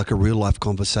sounds like a real life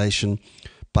conversation,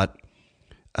 but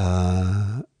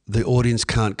the audience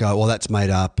can't go, well, that's made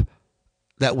up.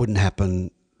 That wouldn't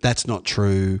happen. That's not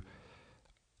true.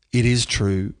 It is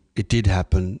true. It did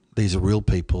happen. These are real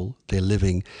people. They're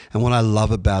living. And what I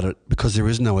love about it, because there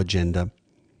is no agenda,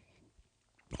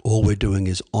 all we're doing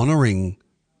is honouring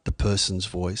the person's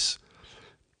voice.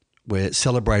 We're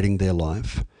celebrating their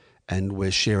life, and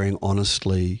we're sharing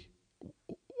honestly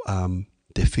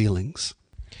their feelings.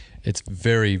 It's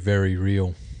very, very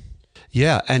real.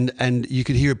 Yeah, and you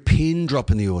could hear a pin drop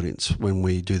in the audience when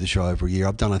we do the show every year.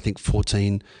 I've done, I think,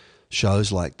 14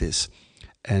 shows like this.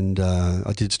 And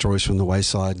I did stories from the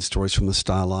Wayside and stories from the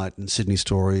Starlight and Sydney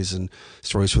stories and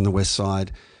stories from the West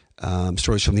Side,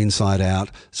 stories from the Inside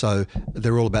Out. So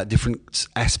they're all about different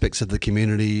aspects of the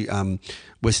community.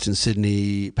 Western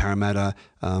Sydney, Parramatta,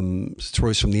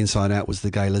 stories from the Inside Out was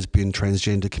the gay, lesbian,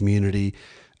 transgender community.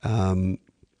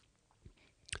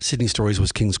 Sydney Stories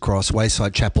was King's Cross.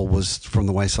 Wayside Chapel was from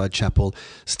the Wayside Chapel.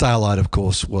 Starlight, of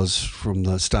course, was from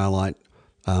the Starlight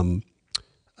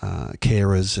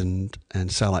carers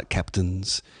and Starlight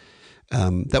captains.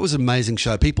 That was an amazing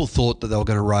show. People thought that they were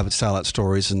going to arrive at Starlight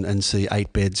Stories and see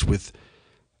 8 beds with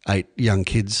 8 young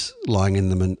kids lying in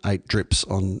them and 8 drips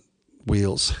on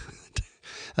wheels.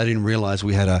 They didn't realise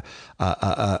we had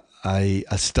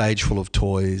a stage full of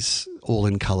toys, all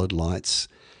in coloured lights,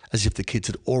 as if the kids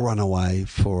had all run away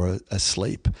for a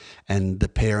sleep, and the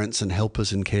parents and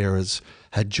helpers and carers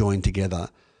had joined together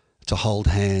to hold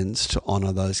hands to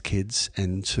honour those kids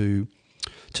and to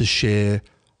share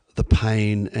the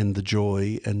pain and the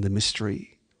joy and the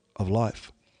mystery of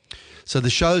life. So the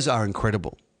shows are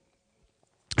incredible.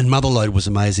 And Motherload was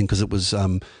amazing because it was,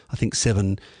 I think,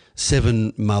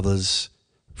 seven mothers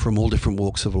from all different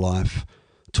walks of life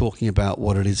talking about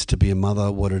what it is to be a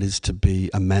mother, what it is to be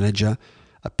a manager,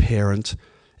 a parent,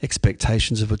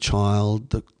 expectations of a child,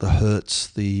 the hurts,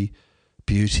 the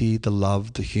beauty, the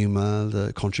love, the humour,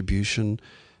 the contribution.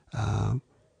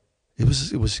 It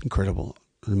was incredible,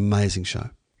 an amazing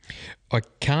show. I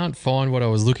can't find what I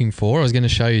was looking for. I was going to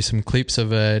show you some clips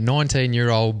of a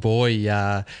 19-year-old boy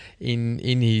in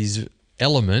his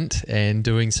element and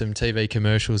doing some TV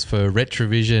commercials for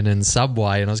Retrovision and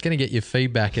Subway, and I was going to get your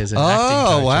feedback as an acting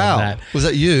coach on that. Was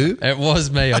that you? It was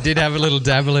me. I did have a little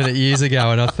dabble in it years ago,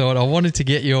 and I thought I wanted to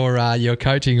get your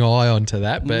coaching eye onto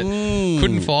that, but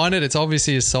couldn't find it. It's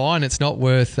obviously a sign it's not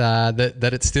worth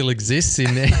that it still exists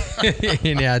in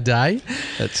in our day.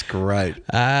 That's great.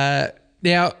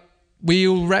 Now,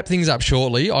 we'll wrap things up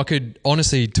shortly. I could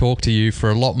honestly talk to you for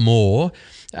a lot more.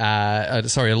 A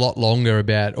lot longer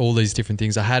about all these different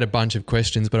things. I had a bunch of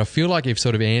questions, but I feel like you've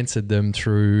sort of answered them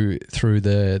through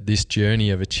this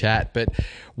journey of a chat. But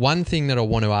one thing that I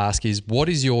want to ask is, what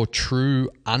is your true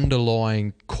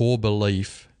underlying core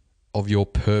belief of your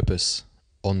purpose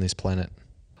on this planet?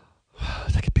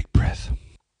 Take a big breath.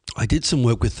 I did some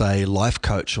work with a life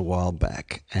coach a while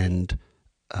back, and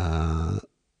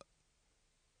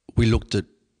we looked at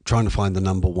trying to find the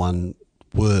number one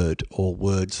word or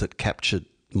words that captured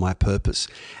my purpose.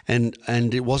 And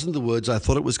it wasn't the words I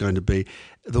thought it was going to be.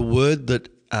 The word that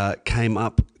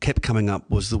kept coming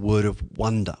up was the word of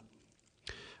wonder.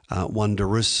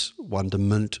 Wondrous,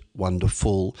 wonderment,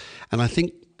 wonderful. And I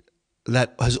think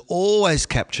that has always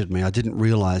captured me. I didn't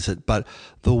realise it, but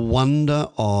the wonder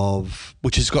of,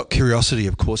 which has got curiosity,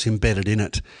 of course, embedded in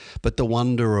it, but the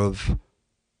wonder of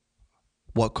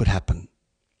what could happen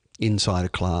inside a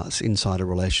class, inside a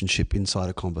relationship, inside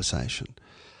a conversation.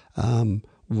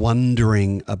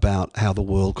 Wondering about how the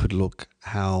world could look,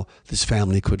 how this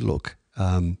family could look.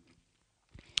 I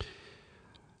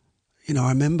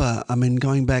remember,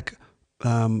 going back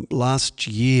last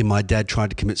year, my dad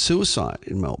tried to commit suicide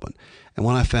in Melbourne. And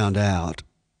when I found out,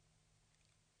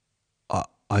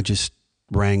 I just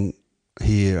rang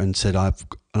here and said, I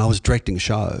was directing a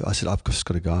show. I said, I've just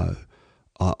got to go.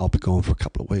 I'll be gone for a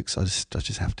couple of weeks. I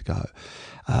just have to go.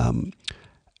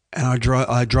 And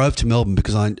I drove to Melbourne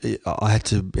because I had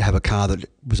to have a car that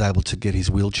was able to get his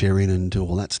wheelchair in and do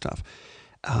all that stuff.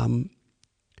 And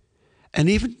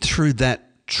even through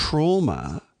that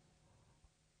trauma,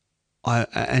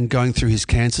 and going through his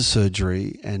cancer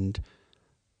surgery, and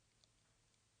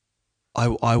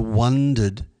I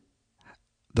wondered,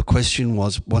 the question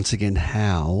was once again,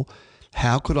 how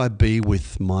could I be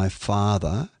with my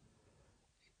father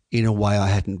in a way I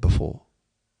hadn't before?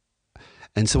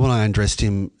 And so when I undressed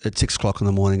him at 6 o'clock in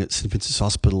the morning at St Vincent's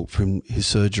Hospital from his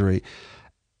surgery,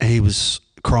 he was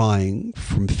crying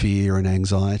from fear and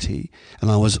anxiety, and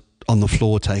I was on the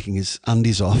floor taking his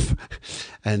undies off,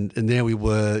 and there we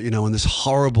were, in this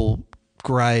horrible,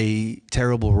 grey,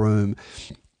 terrible room.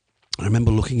 I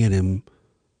remember looking at him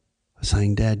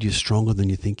saying, "Dad, you're stronger than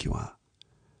you think you are,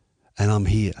 and I'm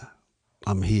here.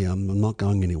 I'm not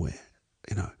going anywhere,"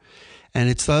 And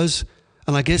it's those,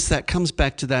 and I guess that comes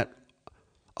back to that,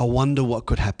 I wonder what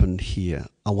could happen here.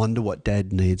 I wonder what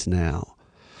Dad needs now.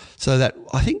 So that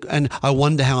I think, and I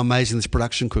wonder how amazing this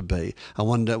production could be. I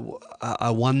wonder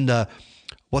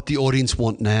what the audience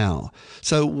want now.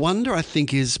 So wonder, I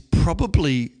think, is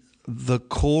probably the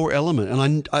core element.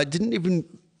 And I didn't even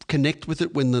connect with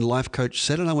it when the life coach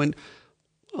said it. I went,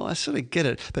 well, I sort of get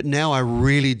it. But now I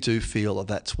really do feel that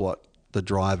that's what the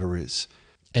driver is.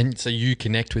 And so you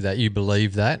connect with that, you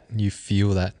believe that, you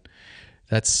feel that.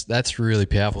 That's really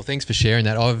powerful. Thanks for sharing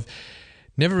that. I've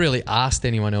never really asked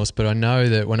anyone else, but I know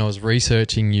that when I was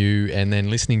researching you and then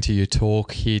listening to your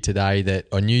talk here today, that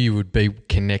I knew you would be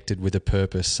connected with a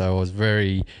purpose. So I was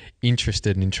very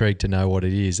interested and intrigued to know what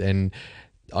it is. And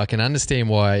I can understand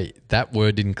why that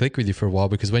word didn't click with you for a while,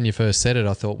 because when you first said it,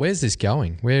 I thought, where's this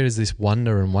going? Where does this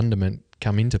wonder and wonderment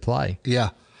come into play?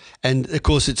 Yeah. And of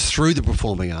course, it's through the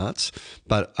performing arts,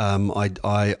 but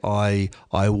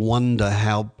I wonder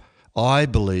how. I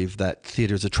believe that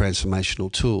theatre is a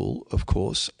transformational tool, of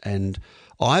course, and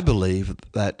I believe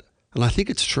that, and I think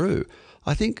it's true,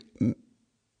 I think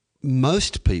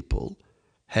most people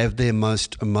have their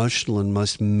most emotional and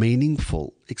most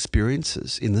meaningful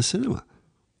experiences in the cinema.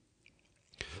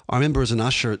 I remember as an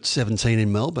usher at 17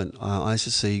 in Melbourne, I used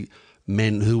to see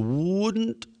men who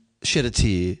wouldn't shed a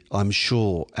tear, I'm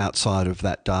sure, outside of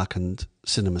that darkened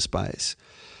cinema space,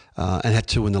 and had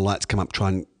to, when the lights come up, try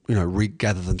and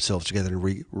regather themselves together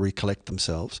and recollect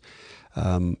themselves,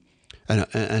 and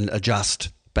adjust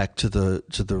back to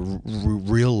the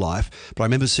real life. But I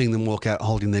remember seeing them walk out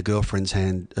holding their girlfriend's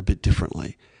hand a bit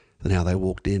differently than how they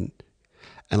walked in.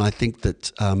 And I think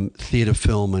that theatre,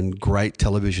 film, and great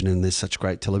television, and there's such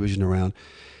great television around,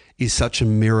 is such a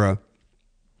mirror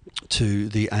to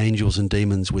the angels and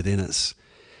demons within us,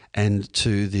 and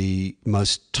to the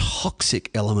most toxic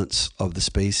elements of the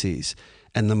species,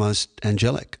 and the most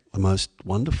angelic, the most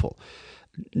wonderful.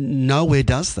 Nowhere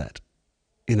does that,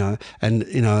 And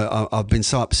I've been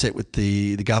so upset with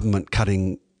the government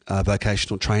cutting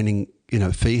vocational training,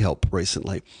 fee help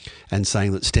recently, and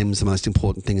saying that STEM's the most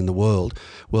important thing in the world.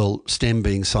 Well, STEM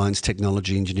being science,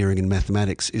 technology, engineering, and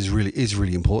mathematics is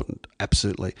really important,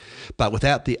 absolutely. But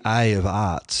without the A of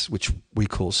arts, which we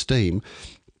call STEAM,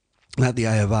 without the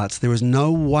A of arts, there is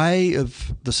no way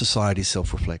of the society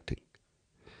self-reflecting.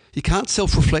 You can't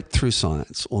self-reflect through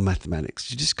science or mathematics.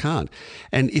 You just can't.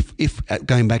 And if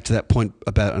going back to that point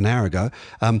about an hour ago,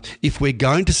 if we're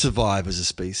going to survive as a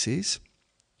species,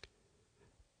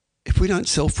 if we don't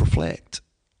self-reflect,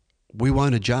 we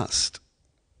won't adjust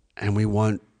and we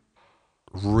won't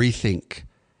rethink.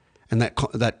 And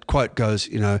that quote goes,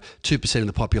 2% of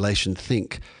the population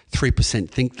think, 3%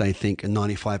 think they think, and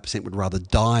 95% would rather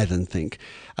die than think.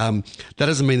 That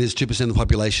doesn't mean there's 2% of the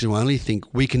population who only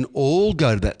think. We can all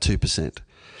go to that 2%.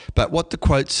 But what the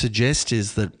quote suggests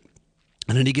is that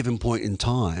at any given point in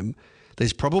time,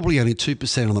 there's probably only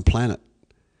 2% on the planet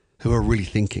who are really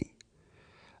thinking.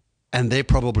 And they're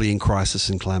probably in crisis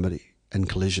and calamity and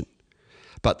collision.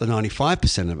 But the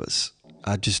 95% of us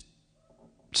are just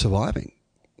surviving.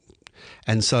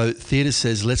 And so theatre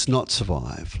says, let's not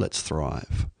survive, let's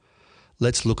thrive.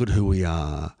 Let's look at who we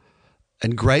are.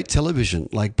 And great television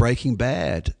like Breaking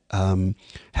Bad,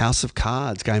 House of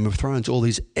Cards, Game of Thrones, all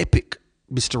these epic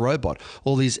Mr. Robot,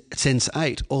 all these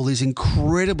Sense8, all these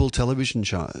incredible television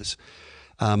shows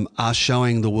are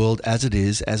showing the world as it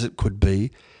is, as it could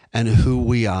be, and who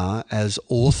we are as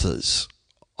authors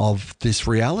of this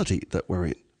reality that we're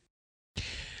in.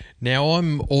 Now,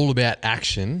 I'm all about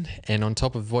action, and on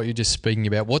top of what you're just speaking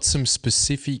about, what's some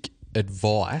specific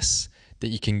advice that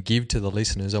you can give to the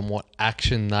listeners on what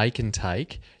action they can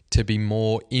take to be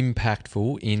more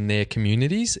impactful in their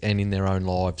communities and in their own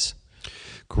lives?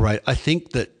 Great. I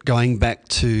think that going back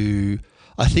to,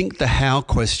 I think the how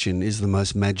question is the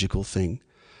most magical thing.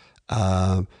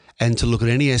 And to look at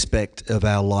any aspect of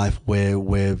our life where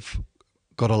we've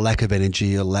got a lack of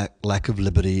energy, a lack of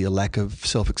liberty, a lack of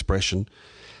self-expression,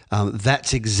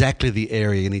 that's exactly the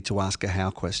area you need to ask a how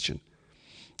question.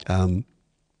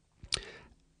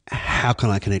 How can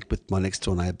I connect with my next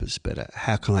door neighbours better?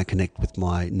 How can I connect with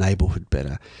my neighbourhood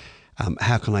better?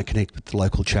 How can I connect with the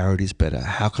local charities better?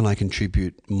 How can I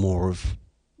contribute more of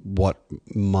what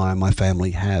my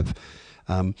family have?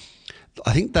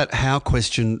 I think that how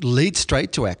question leads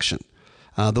straight to action.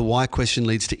 The why question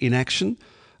leads to inaction.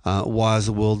 Why is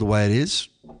the world the way it is?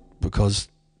 Because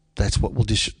that's what will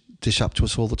dish up to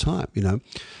us all the time, I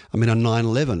mean, on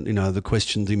 9/11, the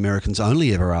question the Americans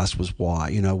only ever asked was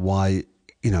why, why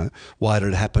did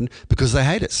it happen? Because they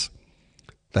hate us.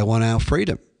 They want our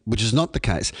freedom, which is not the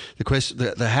case. The question,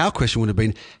 the how question would have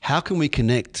been, how can we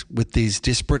connect with these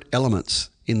disparate elements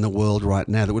in the world right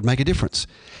now that would make a difference?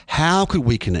 How could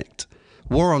we connect?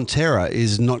 War on terror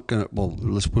is not going to, well,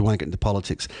 we won't get into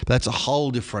politics, but that's a whole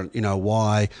different,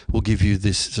 why will give you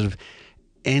this sort of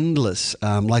endless,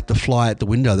 like the fly at the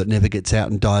window that never gets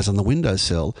out and dies on the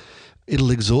windowsill.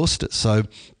 It'll exhaust it. So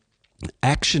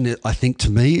action, I think, to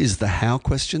me, is the how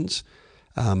questions.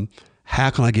 How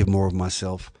can I give more of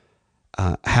myself?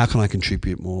 How can I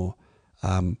contribute more?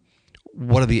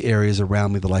 What are the areas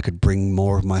around me that I could bring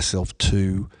more of myself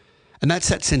to? And that's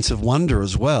that sense of wonder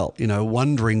as well,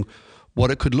 wondering what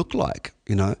it could look like,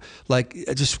 Like,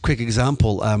 just a quick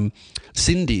example,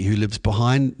 Cindy, who lives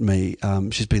behind me,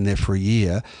 she's been there for a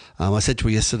year. I said to her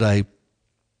yesterday,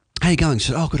 how are you going? She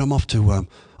said, oh, good, I'm off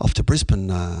to Brisbane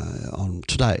on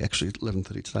today, actually,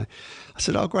 11:30 today. I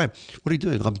said, oh, great. What are you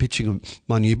doing? I'm pitching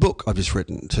my new book I've just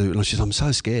written to, and she said, I'm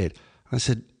so scared. I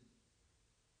said,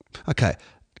 okay,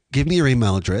 give me your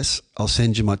email address. I'll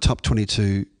send you my top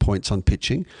 22 points on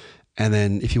pitching, and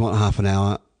then if you want half an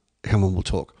hour, come on, we'll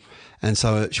talk. And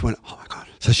so she went, oh my God.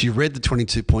 So she read the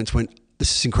 22 points, went,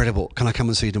 this is incredible. Can I come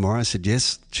and see you tomorrow? I said,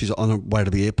 yes. She's on her way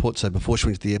to the airport. So before she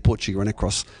went to the airport, she ran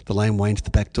across the laneway into the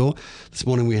back door. This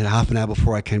morning we had half an hour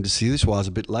before I came to see this, while I was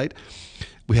a bit late.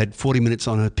 We had 40 minutes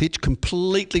on her pitch,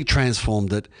 completely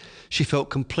transformed it. She felt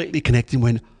completely connected and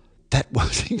went, that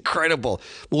was incredible.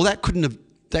 Well, that could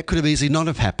have easily not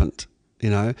have happened,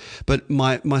 But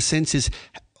my sense is,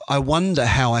 I wonder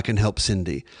how I can help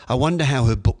Cindy. I wonder how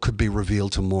her book could be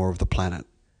revealed to more of the planet.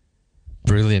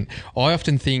 Brilliant. I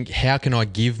often think, how can I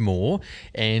give more?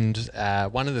 And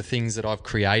one of the things that I've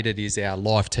created is our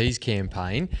Life Tees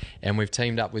campaign, and we've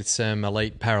teamed up with some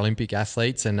elite Paralympic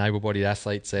athletes and able-bodied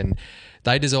athletes, and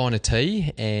they design a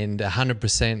tee, and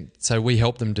 100%, so we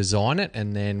help them design it,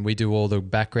 and then we do all the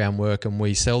background work and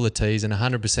we sell the tees, and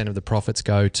 100% of the profits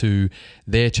go to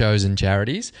their chosen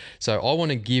charities. So I want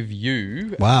to give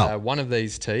you one of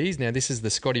these tees. Now, this is the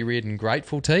Scotty Reardon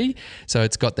Grateful tee. So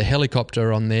it's got the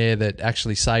helicopter on there that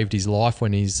actually saved his life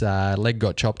when his leg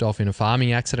got chopped off in a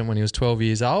farming accident when he was 12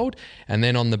 years old. And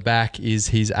then on the back is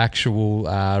his actual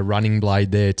running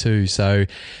blade there too. So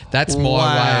that's my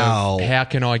way of how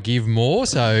can I give more.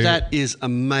 So that is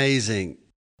amazing.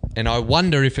 and I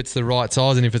wonder if it's the right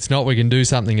size, and if it's not, we can do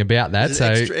something about that. Is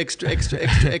it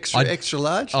extra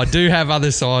large? I do have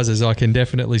other sizes. I can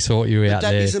definitely sort you out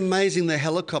That there. is amazing. The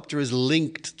helicopter is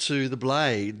linked to the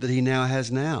blade that he now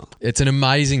has now. It's an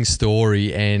amazing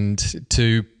story, and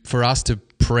for us to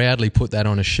proudly put that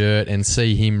on a shirt and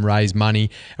see him raise money.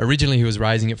 Originally, he was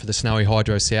raising it for the Snowy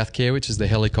Hydro South Care, which is the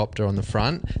helicopter on the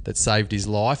front that saved his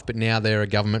life. But now they're a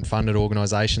government-funded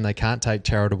organisation. They can't take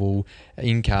charitable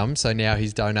income. So now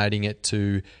he's donating it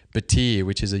to Batyr,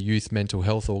 which is a youth mental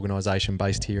health organisation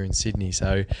based here in Sydney.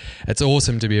 So it's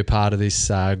awesome to be a part of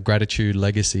this gratitude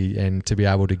legacy and to be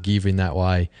able to give in that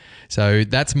way. So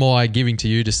that's my giving to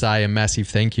you, to say a massive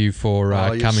thank you for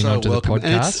coming onto welcome. the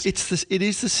podcast. And it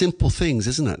is the simple things,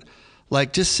 isn't it?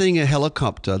 Like just seeing a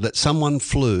helicopter that someone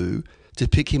flew to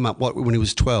pick him up when he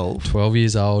was 12. 12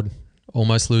 years old,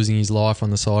 almost losing his life on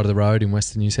the side of the road in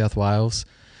Western New South Wales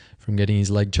from getting his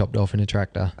leg chopped off in a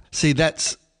tractor. See,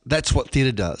 that's what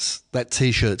theatre does. That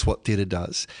T-shirt's what theatre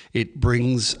does. It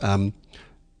brings... have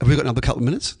we got another couple of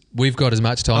minutes? We've got as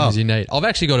much time as you need. I've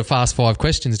actually got a fast 5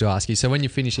 questions to ask you. So when you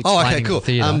finish explaining the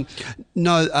theatre...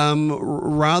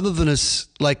 rather than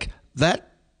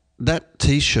that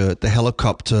T-shirt, the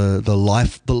helicopter,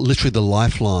 literally the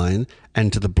lifeline,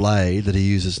 and to the blade that he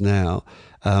uses now,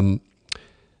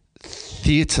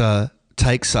 theatre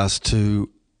takes us to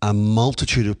a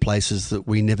multitude of places that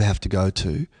we never have to go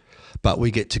to, but we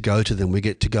get to go to them. We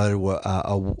get to go to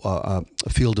a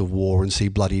field of war and see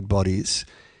bloodied bodies,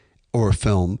 or a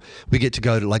film. We get to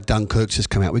go to, like Dunkirk's just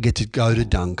come out, we get to go to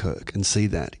Dunkirk and see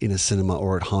that in a cinema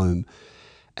or at home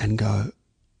and go,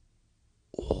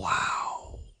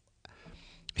 wow.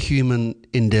 Human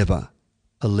endeavour,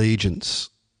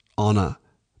 allegiance, honour,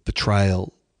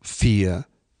 betrayal, fear,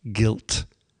 guilt,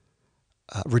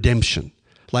 redemption.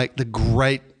 Like the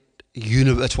great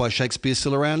that's why Shakespeare's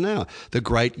still around now. The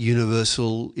great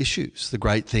universal issues, the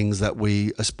great things that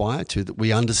we aspire to, that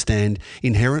we understand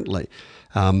inherently.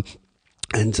 So,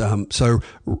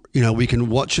 we can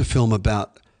watch a film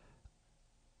about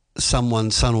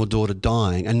someone's son or daughter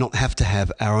dying and not have to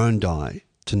have our own die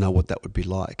to know what that would be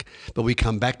like. But we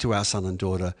come back to our son and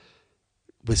daughter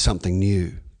with something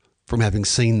new from having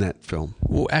seen that film.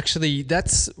 Well, actually,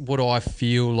 that's what I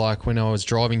feel like when I was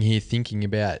driving here thinking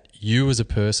about you as a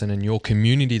person and your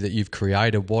community that you've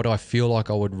created, what I feel like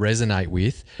I would resonate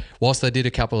with. Whilst I did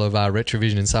a couple of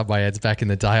Retrovision and Subway ads back in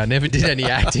the day, I never did any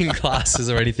acting classes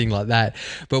or anything like that.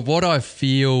 But what I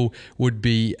feel would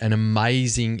be an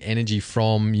amazing energy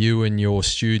from you and your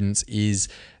students is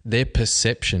their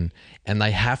perception, and they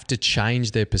have to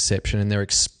change their perception, and they're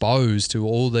exposed to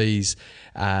all these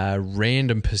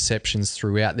random perceptions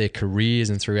throughout their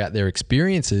careers and throughout their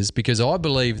experiences, because I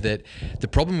believe that the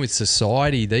problem with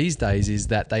society these days is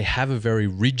that they have a very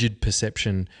rigid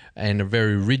perception and a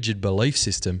very rigid belief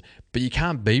system, but you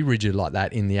can't be rigid like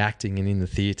that in the acting and in the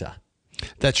theatre.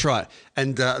 That's right.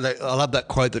 And I love that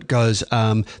quote that goes,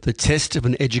 the test of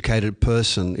an educated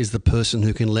person is the person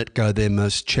who can let go their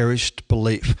most cherished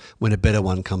belief when a better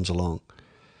one comes along.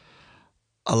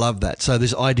 I love that. So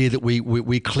this idea that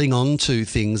we cling on to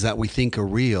things that we think are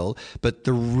real, but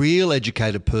the real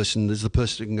educated person is the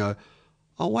person who can go,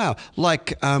 oh, wow.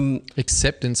 Like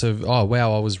acceptance of, oh,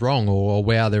 wow, I was wrong, or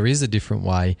wow, there is a different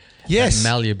way. Yes. That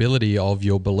malleability of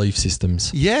your belief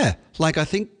systems. Yeah. Like I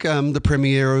think the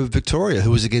Premier of Victoria, who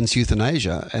was against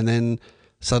euthanasia, and then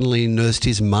suddenly nursed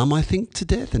his mum, I think, to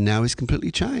death, and now he's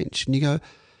completely changed. And you go,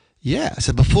 yeah.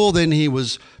 So before then he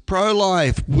was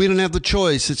pro-life. We don't have the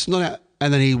choice. It's not our...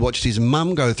 And then he watched his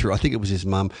mum go through, I think it was his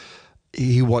mum,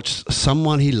 he watched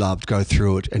someone he loved go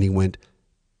through it, and he went,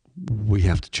 we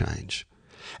have to change.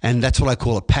 And that's what I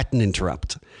call a pattern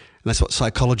interrupt. And that's what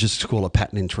psychologists call a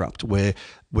pattern interrupt, where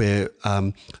the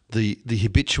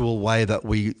habitual way that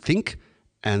we think,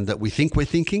 and that we think we're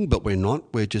thinking, but we're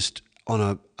not. We're just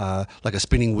on like a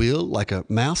spinning wheel, like a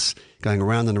mouse, going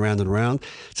around and around and around.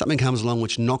 Something comes along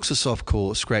which knocks us off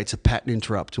course, creates a pattern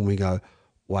interrupt, and we go,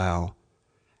 wow.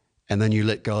 And then you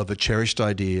let go of a cherished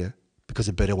idea because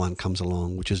a better one comes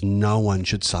along, which is no one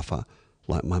should suffer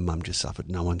like my mum just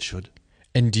suffered. No one should.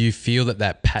 And do you feel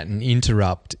that pattern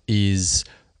interrupt is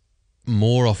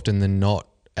more often than not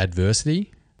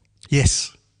adversity?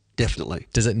 Yes, definitely.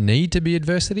 Does it need to be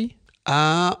adversity?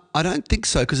 I don't think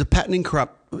so, because a pattern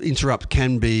interrupt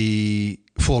can be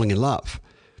falling in love,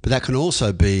 but that can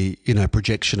also be,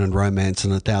 projection and romance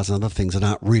and 1,000 other things that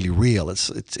aren't really real. It's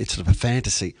sort of a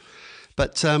fantasy.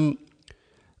 But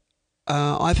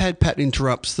I've had pattern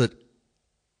interrupts that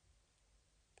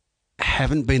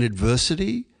haven't been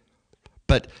adversity,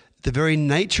 but the very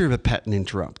nature of a pattern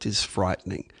interrupt is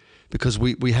frightening, because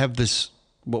we have this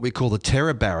what we call the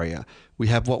terror barrier. We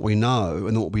have what we know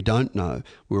and what we don't know.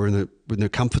 We're in the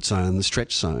comfort zone and the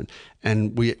stretch zone.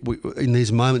 And we in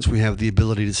these moments, we have the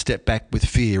ability to step back with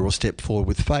fear or step forward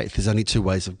with faith. There's only two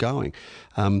ways of going.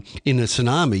 In a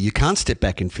tsunami, you can't step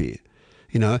back in fear.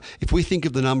 You know, if we think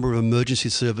of the number of emergency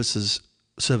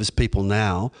service people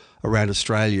now around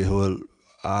Australia who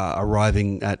are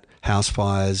arriving at house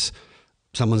fires,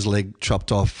 someone's leg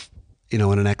chopped off, you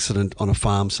know, in an accident on a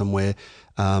farm somewhere,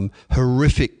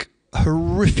 horrific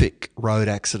road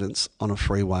accidents on a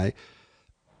freeway.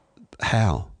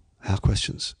 How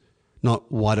questions?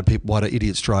 Not why do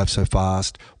idiots drive so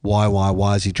fast?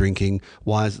 Why is he drinking?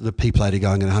 Why is the P lady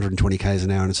going at 120 k's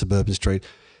an hour in a suburban street?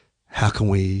 How can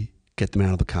we get them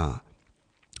out of the car?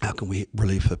 How can we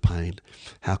relieve her pain?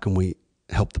 How can we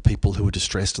help the people who are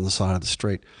distressed on the side of the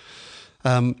street?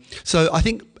 So I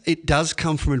think it does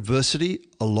come from adversity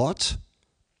a lot,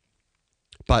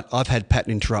 but I've had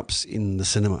pattern interrupts in the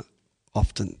cinema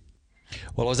often.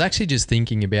 Well, I was actually just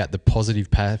thinking about the positive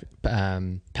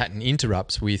pattern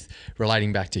interrupts with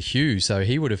relating back to Hugh. So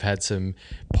he would have had some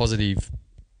positive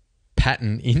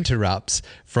pattern interrupts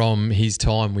from his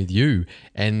time with you.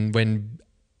 And when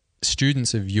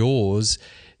students of yours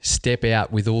step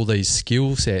out with all these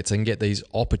skill sets and get these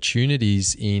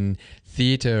opportunities in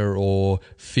theatre or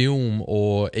film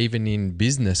or even in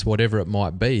business, whatever it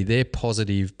might be, they're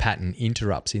positive pattern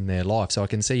interrupts in their life. So I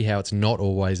can see how it's not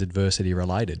always adversity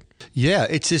related. Yeah,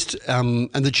 it's just, and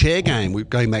the chair game, we're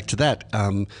going back to that,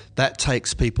 that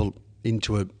takes people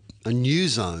into a new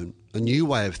zone, a new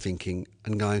way of thinking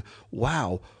and going,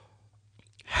 wow,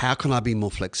 how can I be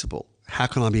more flexible? How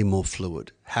can I be more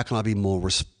fluid? How can I be more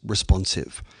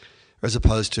responsive? As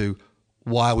opposed to,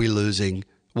 why are we losing?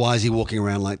 Why is he walking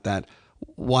around like that?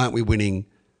 Why aren't we winning?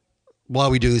 Why are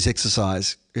we doing this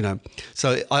exercise? You know,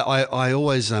 so I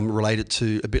always relate it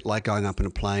to a bit like going up in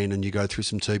a plane and you go through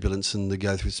some turbulence and you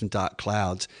go through some dark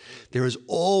clouds. There is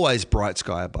always bright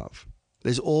sky above.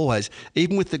 There's always,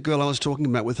 even with the girl I was talking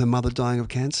about with her mother dying of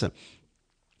cancer,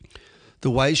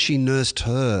 the way she nursed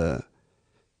her,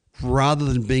 rather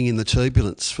than being in the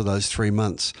turbulence for those 3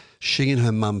 months, she and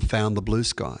her mum found the blue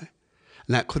sky.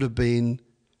 And that could have been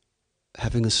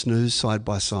having a snooze side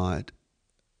by side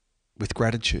with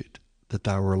gratitude that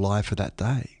they were alive for that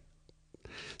day.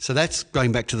 So that's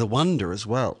going back to the wonder as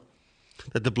well,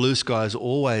 that the blue sky is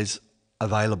always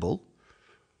available.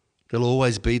 There'll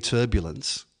always be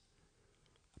turbulence,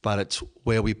 but it's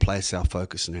where we place our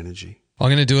focus and energy. I'm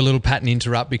going to do a little pattern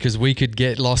interrupt because we could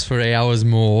get lost for hours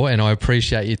more, and I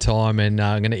appreciate your time, and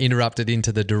I'm going to interrupt it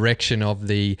into the direction of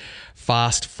the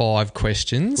Fast 5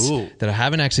 questions that I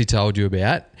haven't actually told you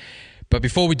about. But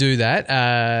before we do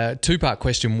that, two-part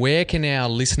question. Where can our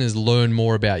listeners learn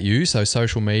more about you? So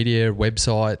social media,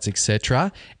 websites,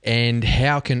 etc. And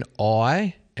how can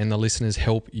I and the listeners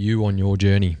help you on your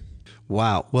journey?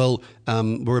 Wow. Well,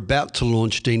 we're about to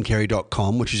launch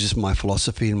deancarey.com, which is just my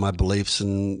philosophy and my beliefs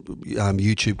and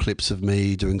YouTube clips of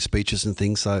me doing speeches and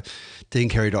things. So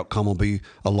deancarey.com will be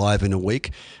alive in a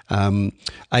week.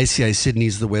 ACA Sydney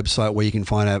is the website where you can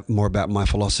find out more about my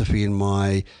philosophy and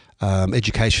my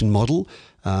education model,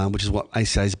 which is what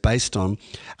ACA is based on.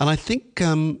 And I think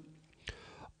I'm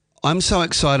so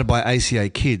excited by ACA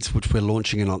Kids, which we're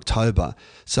launching in October.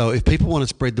 So if people want to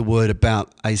spread the word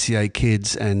about ACA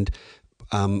Kids, and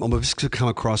we've just come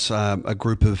across a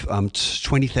group of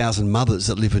 20,000 mothers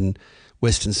that live in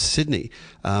Western Sydney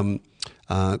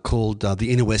called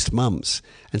the Inner West Mums.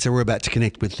 And so we're about to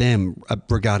connect with them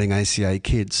regarding ACA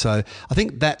Kids. So I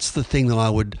think that's the thing that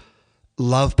I would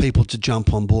love people to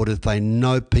jump on board if they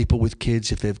know people with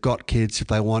kids, if they've got kids, if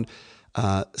they want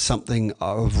something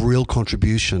of real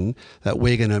contribution, that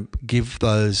we're going to give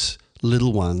those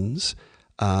little ones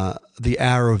the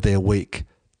hour of their week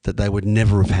that they would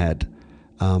never have had.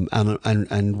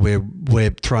 And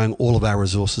we're throwing all of our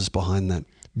resources behind that.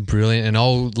 Brilliant. And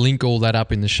I'll link all that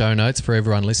up in the show notes for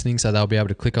everyone listening, so they'll be able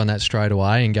to click on that straight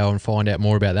away and go and find out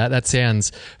more about that. That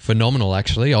sounds phenomenal,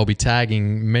 actually. I'll be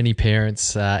tagging many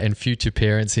parents and future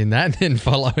parents in that and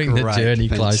following the journey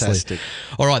closely.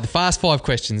 All right, the Fast 5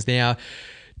 questions. Now,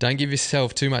 don't give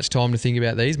yourself too much time to think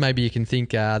about these. Maybe you can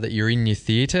think that you're in your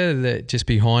theatre, that just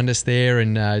behind us there,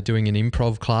 and doing an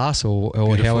improv class or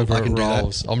however it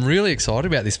rolls. I'm really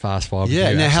excited about this Fast 5.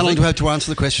 Yeah. Now, how long do I have to answer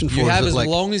the question for? You have as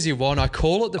long as you want. I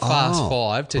call it the Fast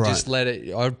 5 to just let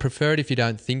it. I'd prefer it if you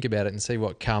don't think about it and see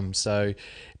what comes. So,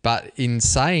 but in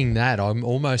saying that, I'm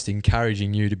almost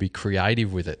encouraging you to be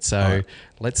creative with it. So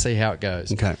let's see how it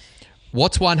goes. Okay.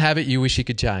 What's one habit you wish you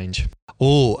could change?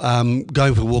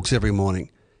 Going for walks every morning.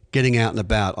 getting out and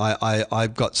about.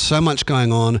 I've got so much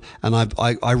going on, and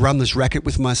I run this racket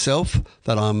with myself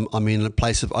that I'm in a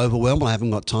place of overwhelm. I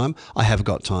haven't got time. I have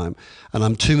got time, and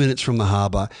I'm 2 minutes from the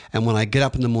harbour. And when I get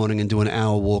up in the morning and do an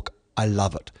hour walk, I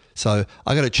love it. So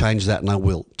I got to change that, and I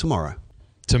will tomorrow.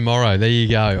 Tomorrow, there you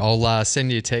go. I'll send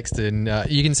you a text, and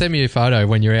you can send me a photo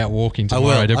when you're out walking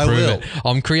tomorrow to prove it.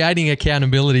 I'm creating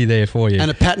accountability there for you. And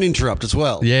a pattern interrupt as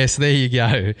well. Yes, there you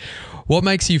go. What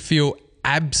makes you feel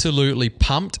absolutely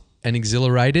pumped and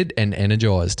exhilarated and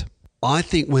energised? I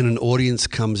think when an audience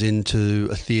comes into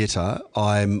a theatre,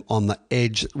 I'm on the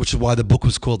edge, which is why the book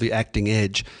was called The Acting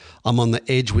Edge. I'm on the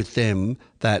edge with them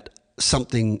that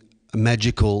something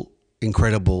magical,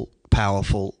 incredible,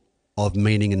 powerful, of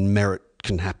meaning and merit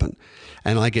can happen.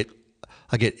 And I get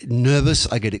nervous,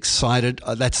 I get excited.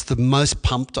 That's the most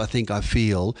pumped I think I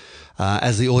feel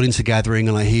as the audience are gathering,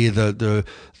 and I hear the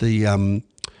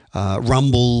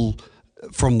rumble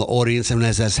from the audience, and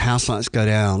as house lights go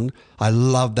down. I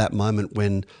love that moment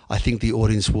when I think the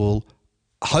audience will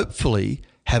hopefully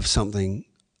have something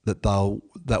that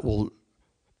will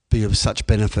be of such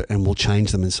benefit and will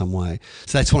change them in some way.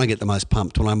 So that's when I get the most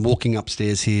pumped, when I'm walking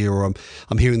upstairs here, or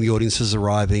I'm hearing the audiences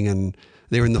arriving and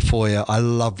they're in the foyer. I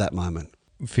love that moment.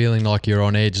 Feeling like you're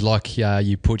on edge, like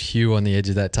you put Hugh on the edge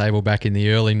of that table back in the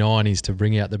early 90s to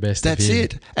bring out the best of him.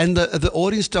 That's it. And the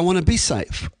audience don't want to be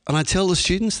safe. And I tell the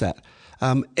students that.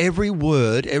 Every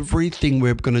word, everything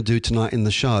we're going to do tonight in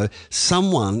the show,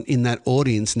 someone in that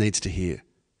audience needs to hear.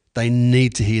 They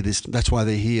need to hear this. That's why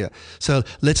they're here. So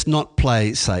let's not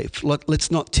play safe.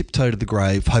 Let's not tiptoe to the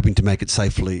grave hoping to make it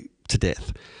safely to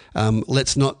death.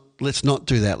 Let's not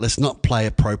do that. Let's not play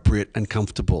appropriate and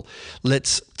comfortable.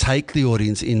 Let's take the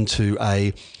audience into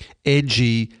a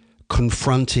edgy,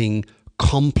 confronting,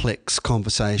 complex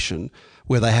conversation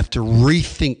where they have to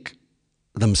rethink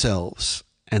themselves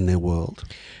and their world.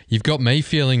 You've got me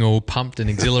feeling all pumped and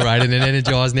exhilarated and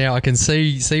energised now. I can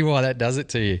see why that does it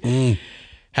to you.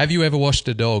 Have you ever washed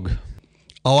a dog?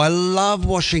 Oh, I love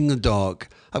washing the dog.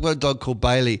 I've got a dog called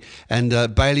Bailey, and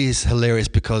Bailey is hilarious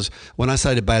because when I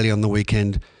say to Bailey on the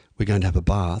weekend, we're going to have a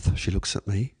bath, she looks at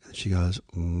me and she goes,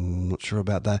 not sure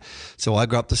about that. So I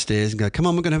go up the stairs and go, come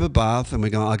on, we're going to have a bath. And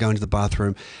I go into the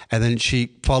bathroom, and then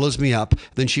she follows me up.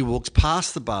 Then she walks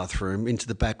past the bathroom into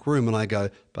the back room, and I go,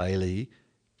 Bailey,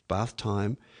 bath time.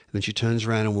 And then she turns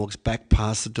around and walks back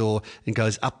past the door and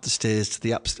goes up the stairs to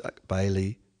the upstairs.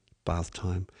 Bailey, bath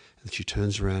time. And she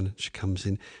turns around and she comes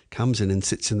in and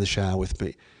sits in the shower with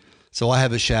me. So I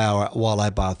have a shower while I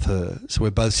bath her. So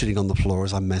we're both sitting on the floor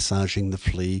as I'm massaging the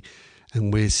flea,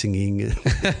 and we're singing and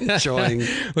enjoying.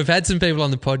 We've had some people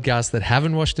on the podcast that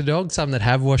haven't washed a dog, some that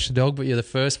have washed a dog, but you're the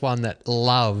first one that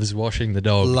loves washing the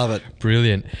dog. Love it.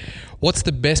 Brilliant. What's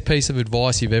the best piece of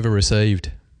advice you've ever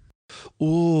received?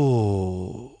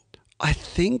 Oh, I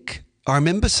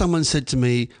remember someone said to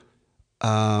me,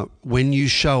 when you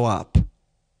show up,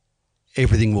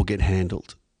 everything will get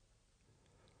handled.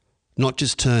 Not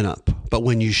just turn up, but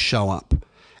when you show up.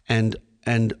 And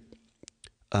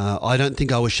I don't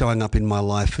think I was showing up in my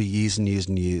life for years and years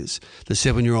and years. The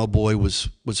 7-year-old boy was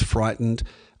frightened.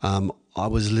 I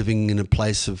was living in a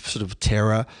place of sort of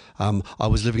terror. I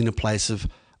was living in a place of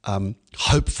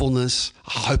hopefulness.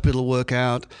 I hope it'll work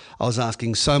out. I was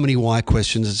asking so many why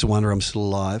questions. It's a wonder I'm still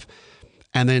alive.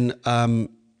 And then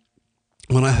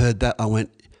when I heard that, I went,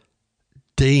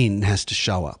 Dean has to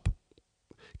show up.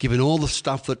 Given all the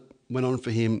stuff that went on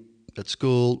for him at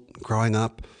school, growing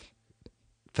up,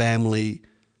 family,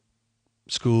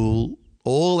 school,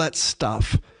 all that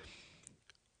stuff,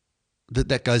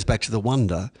 that goes back to the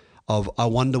wonder of, I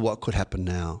wonder what could happen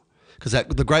now. Because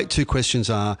the great two questions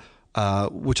are,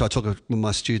 which I talk with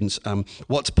my students,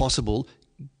 what's possible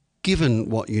given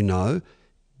what you know,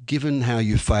 given how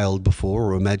you failed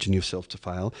before or imagine yourself to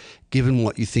fail, given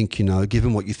what you think you know,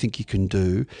 given what you think you can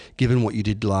do, given what you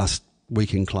did last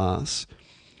week in class,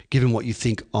 given what you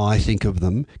think I think of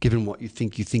them, given what you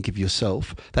think of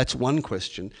yourself. That's one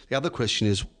question. The other question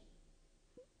is,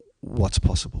 what's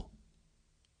possible?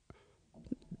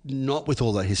 Not with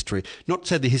all that history. Not to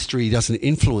say the history doesn't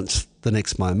influence the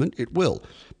next moment, it will.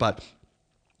 But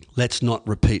let's not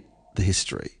repeat the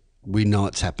history. We know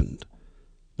it's happened.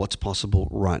 What's possible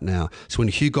right now? So when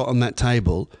Hugh got on that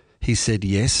table, he said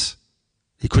yes.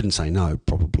 He couldn't say no,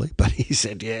 probably, but he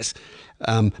said yes.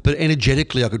 But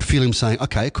energetically, I could feel him saying,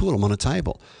 okay, cool, I'm on a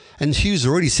table. And Hugh's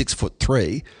already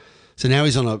 6'3", so now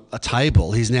he's on a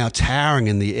table. He's now towering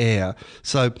in the air.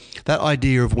 So that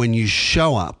idea of when you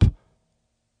show up,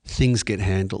 things get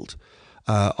handled.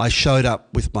 I showed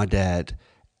up with my dad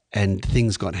and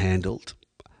things got handled.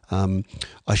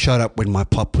 I showed up when my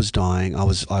pop was dying. I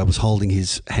was holding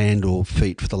his hand or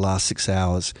feet for the last 6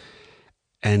 hours,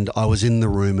 and I was in the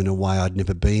room in a way I'd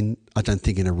never been, I don't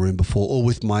think, in a room before, or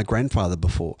with my grandfather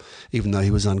before, even though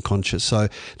he was unconscious. So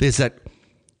there's that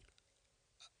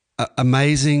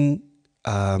amazing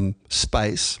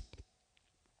space,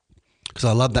 because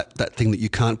I love that thing that you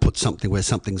can't put something where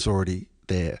something's already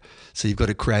there. So you've got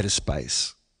to create a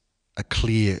space, a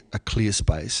clear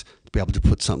space to be able to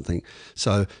put something.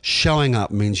 So showing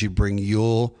up means you bring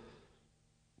your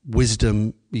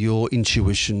wisdom, your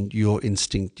intuition, your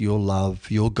instinct, your love,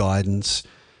 your guidance,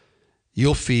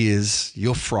 your fears,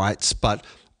 your frights, but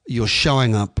you're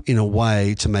showing up in a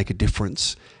way to make a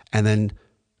difference, and then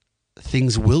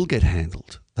things will get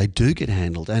handled. They do get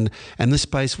handled, and this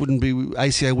space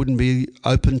ACA wouldn't be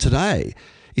open today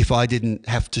if I didn't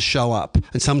have to show up.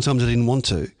 And sometimes I didn't want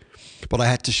to, but I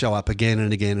had to show up again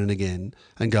and again and again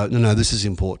and go, no, this is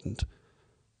important.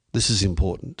 This is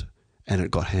important. And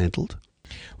it got handled.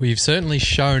 Well, you've certainly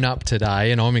shown up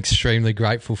today, and I'm extremely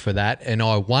grateful for that. And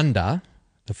I wonder,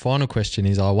 the final question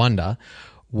is,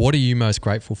 what are you most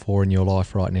grateful for in your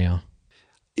life right now?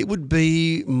 It would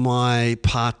be my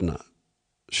partner,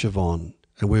 Siobhan.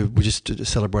 And we just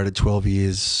celebrated 12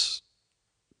 years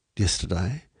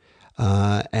yesterday.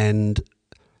 And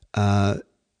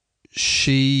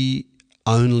she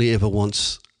only ever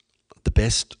wants the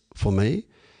best for me.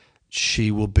 She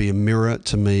will be a mirror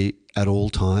to me at all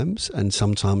times, and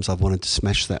sometimes I've wanted to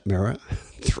smash that mirror,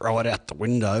 throw it out the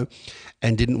window,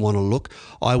 and didn't want to look.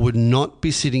 I would not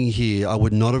be sitting here. I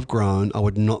would not have grown. I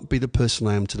would not be the person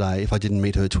I am today if I didn't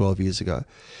meet her 12 years ago.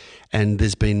 And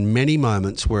there's been many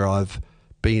moments where I've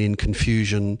been in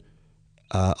confusion,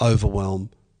 overwhelm,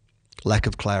 lack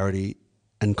of clarity,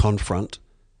 and confront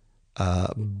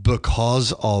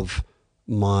because of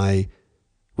my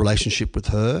relationship with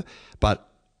her. But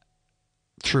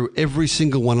through every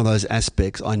single one of those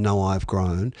aspects, I know I've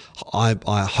grown. I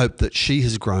hope that she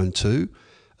has grown too,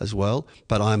 as well.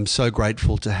 But I'm so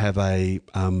grateful to have a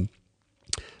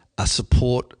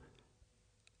support,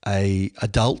 a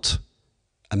adult,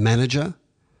 a manager,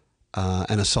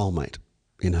 and a soulmate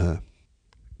in her.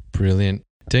 Brilliant.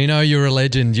 Dino, you're a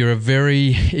legend. You're a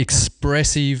very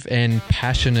expressive and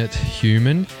passionate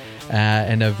human,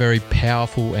 and a very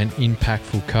powerful and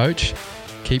impactful coach.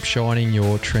 Keep shining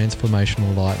your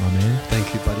transformational light, my man.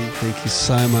 Thank you, buddy. Thank you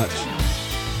so much.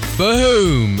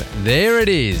 Boom! There it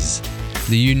is.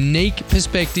 The unique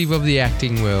perspective of the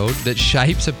acting world that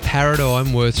shapes a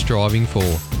paradigm worth striving for.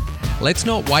 Let's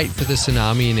not wait for the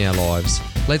tsunami in our lives.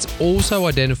 Let's also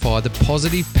identify the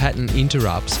positive pattern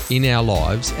interrupts in our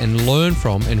lives and learn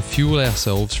from and fuel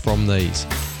ourselves from these.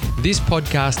 This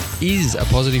podcast is a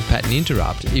positive pattern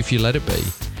interrupt if you let it be.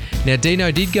 Now,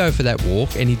 Dino did go for that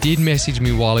walk, and he did message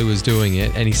me while he was doing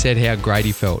it, and he said how great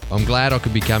he felt. I'm glad I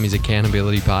could become his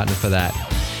accountability partner for that.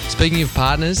 Speaking of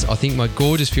partners, I think my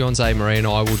gorgeous fiancée Marie and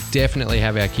I will definitely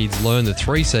have our kids learn the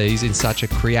 3 C's in such a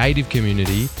creative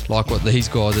community like what these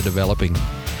guys are developing.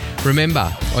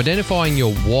 Remember, identifying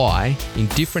your why in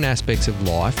different aspects of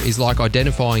life is like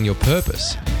identifying your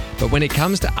purpose. But when it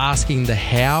comes to asking the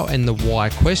how and the why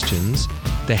questions,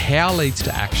 the how leads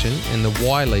to action and the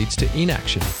why leads to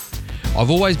inaction. I've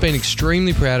always been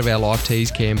extremely proud of our Life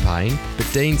Teas campaign, but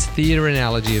Dean's theatre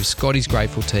analogy of Scotty's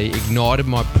Grateful Tea ignited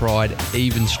my pride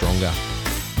even stronger.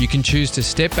 You can choose to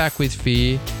step back with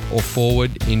fear or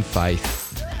forward in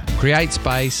faith. Create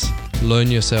space, learn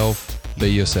yourself,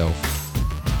 be yourself.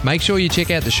 Make sure you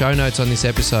check out the show notes on this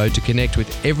episode to connect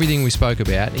with everything we spoke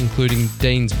about, including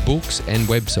Dean's books and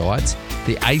websites,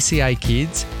 the ACA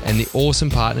Kids, and the awesome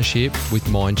partnership with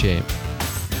MindChamp.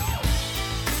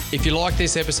 If you like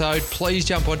this episode, please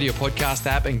jump onto your podcast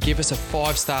app and give us a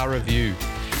 5-star review.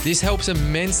 This helps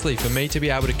immensely for me to be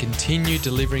able to continue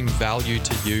delivering value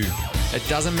to you. It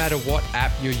doesn't matter what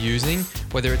app you're using,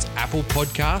 whether it's Apple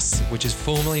Podcasts, which is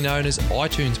formerly known as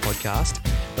iTunes Podcast,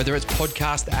 whether it's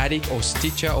Podcast Addict or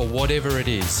Stitcher or whatever it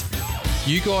is.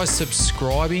 You guys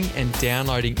subscribing and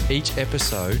downloading each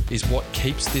episode is what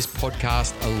keeps this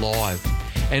podcast alive.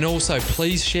 And also,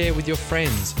 please share with your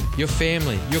friends, your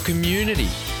family, your community,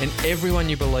 and everyone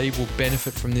you believe will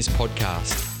benefit from this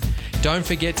podcast. Don't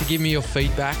forget to give me your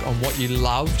feedback on what you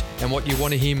loved and what you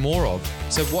want to hear more of,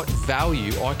 so what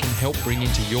value I can help bring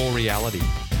into your reality.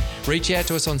 Reach out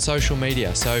to us on social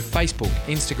media, so Facebook,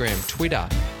 Instagram, Twitter,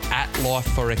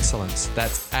 @Life4Excellence.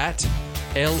 That's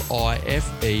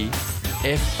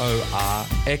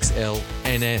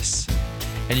 @LIFEFORXLNS.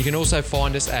 And you can also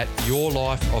find us at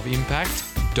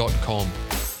yourlifeofimpact.com.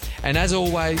 And as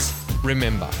always,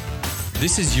 remember,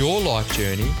 this is your life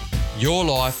journey, your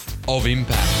life of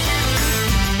impact.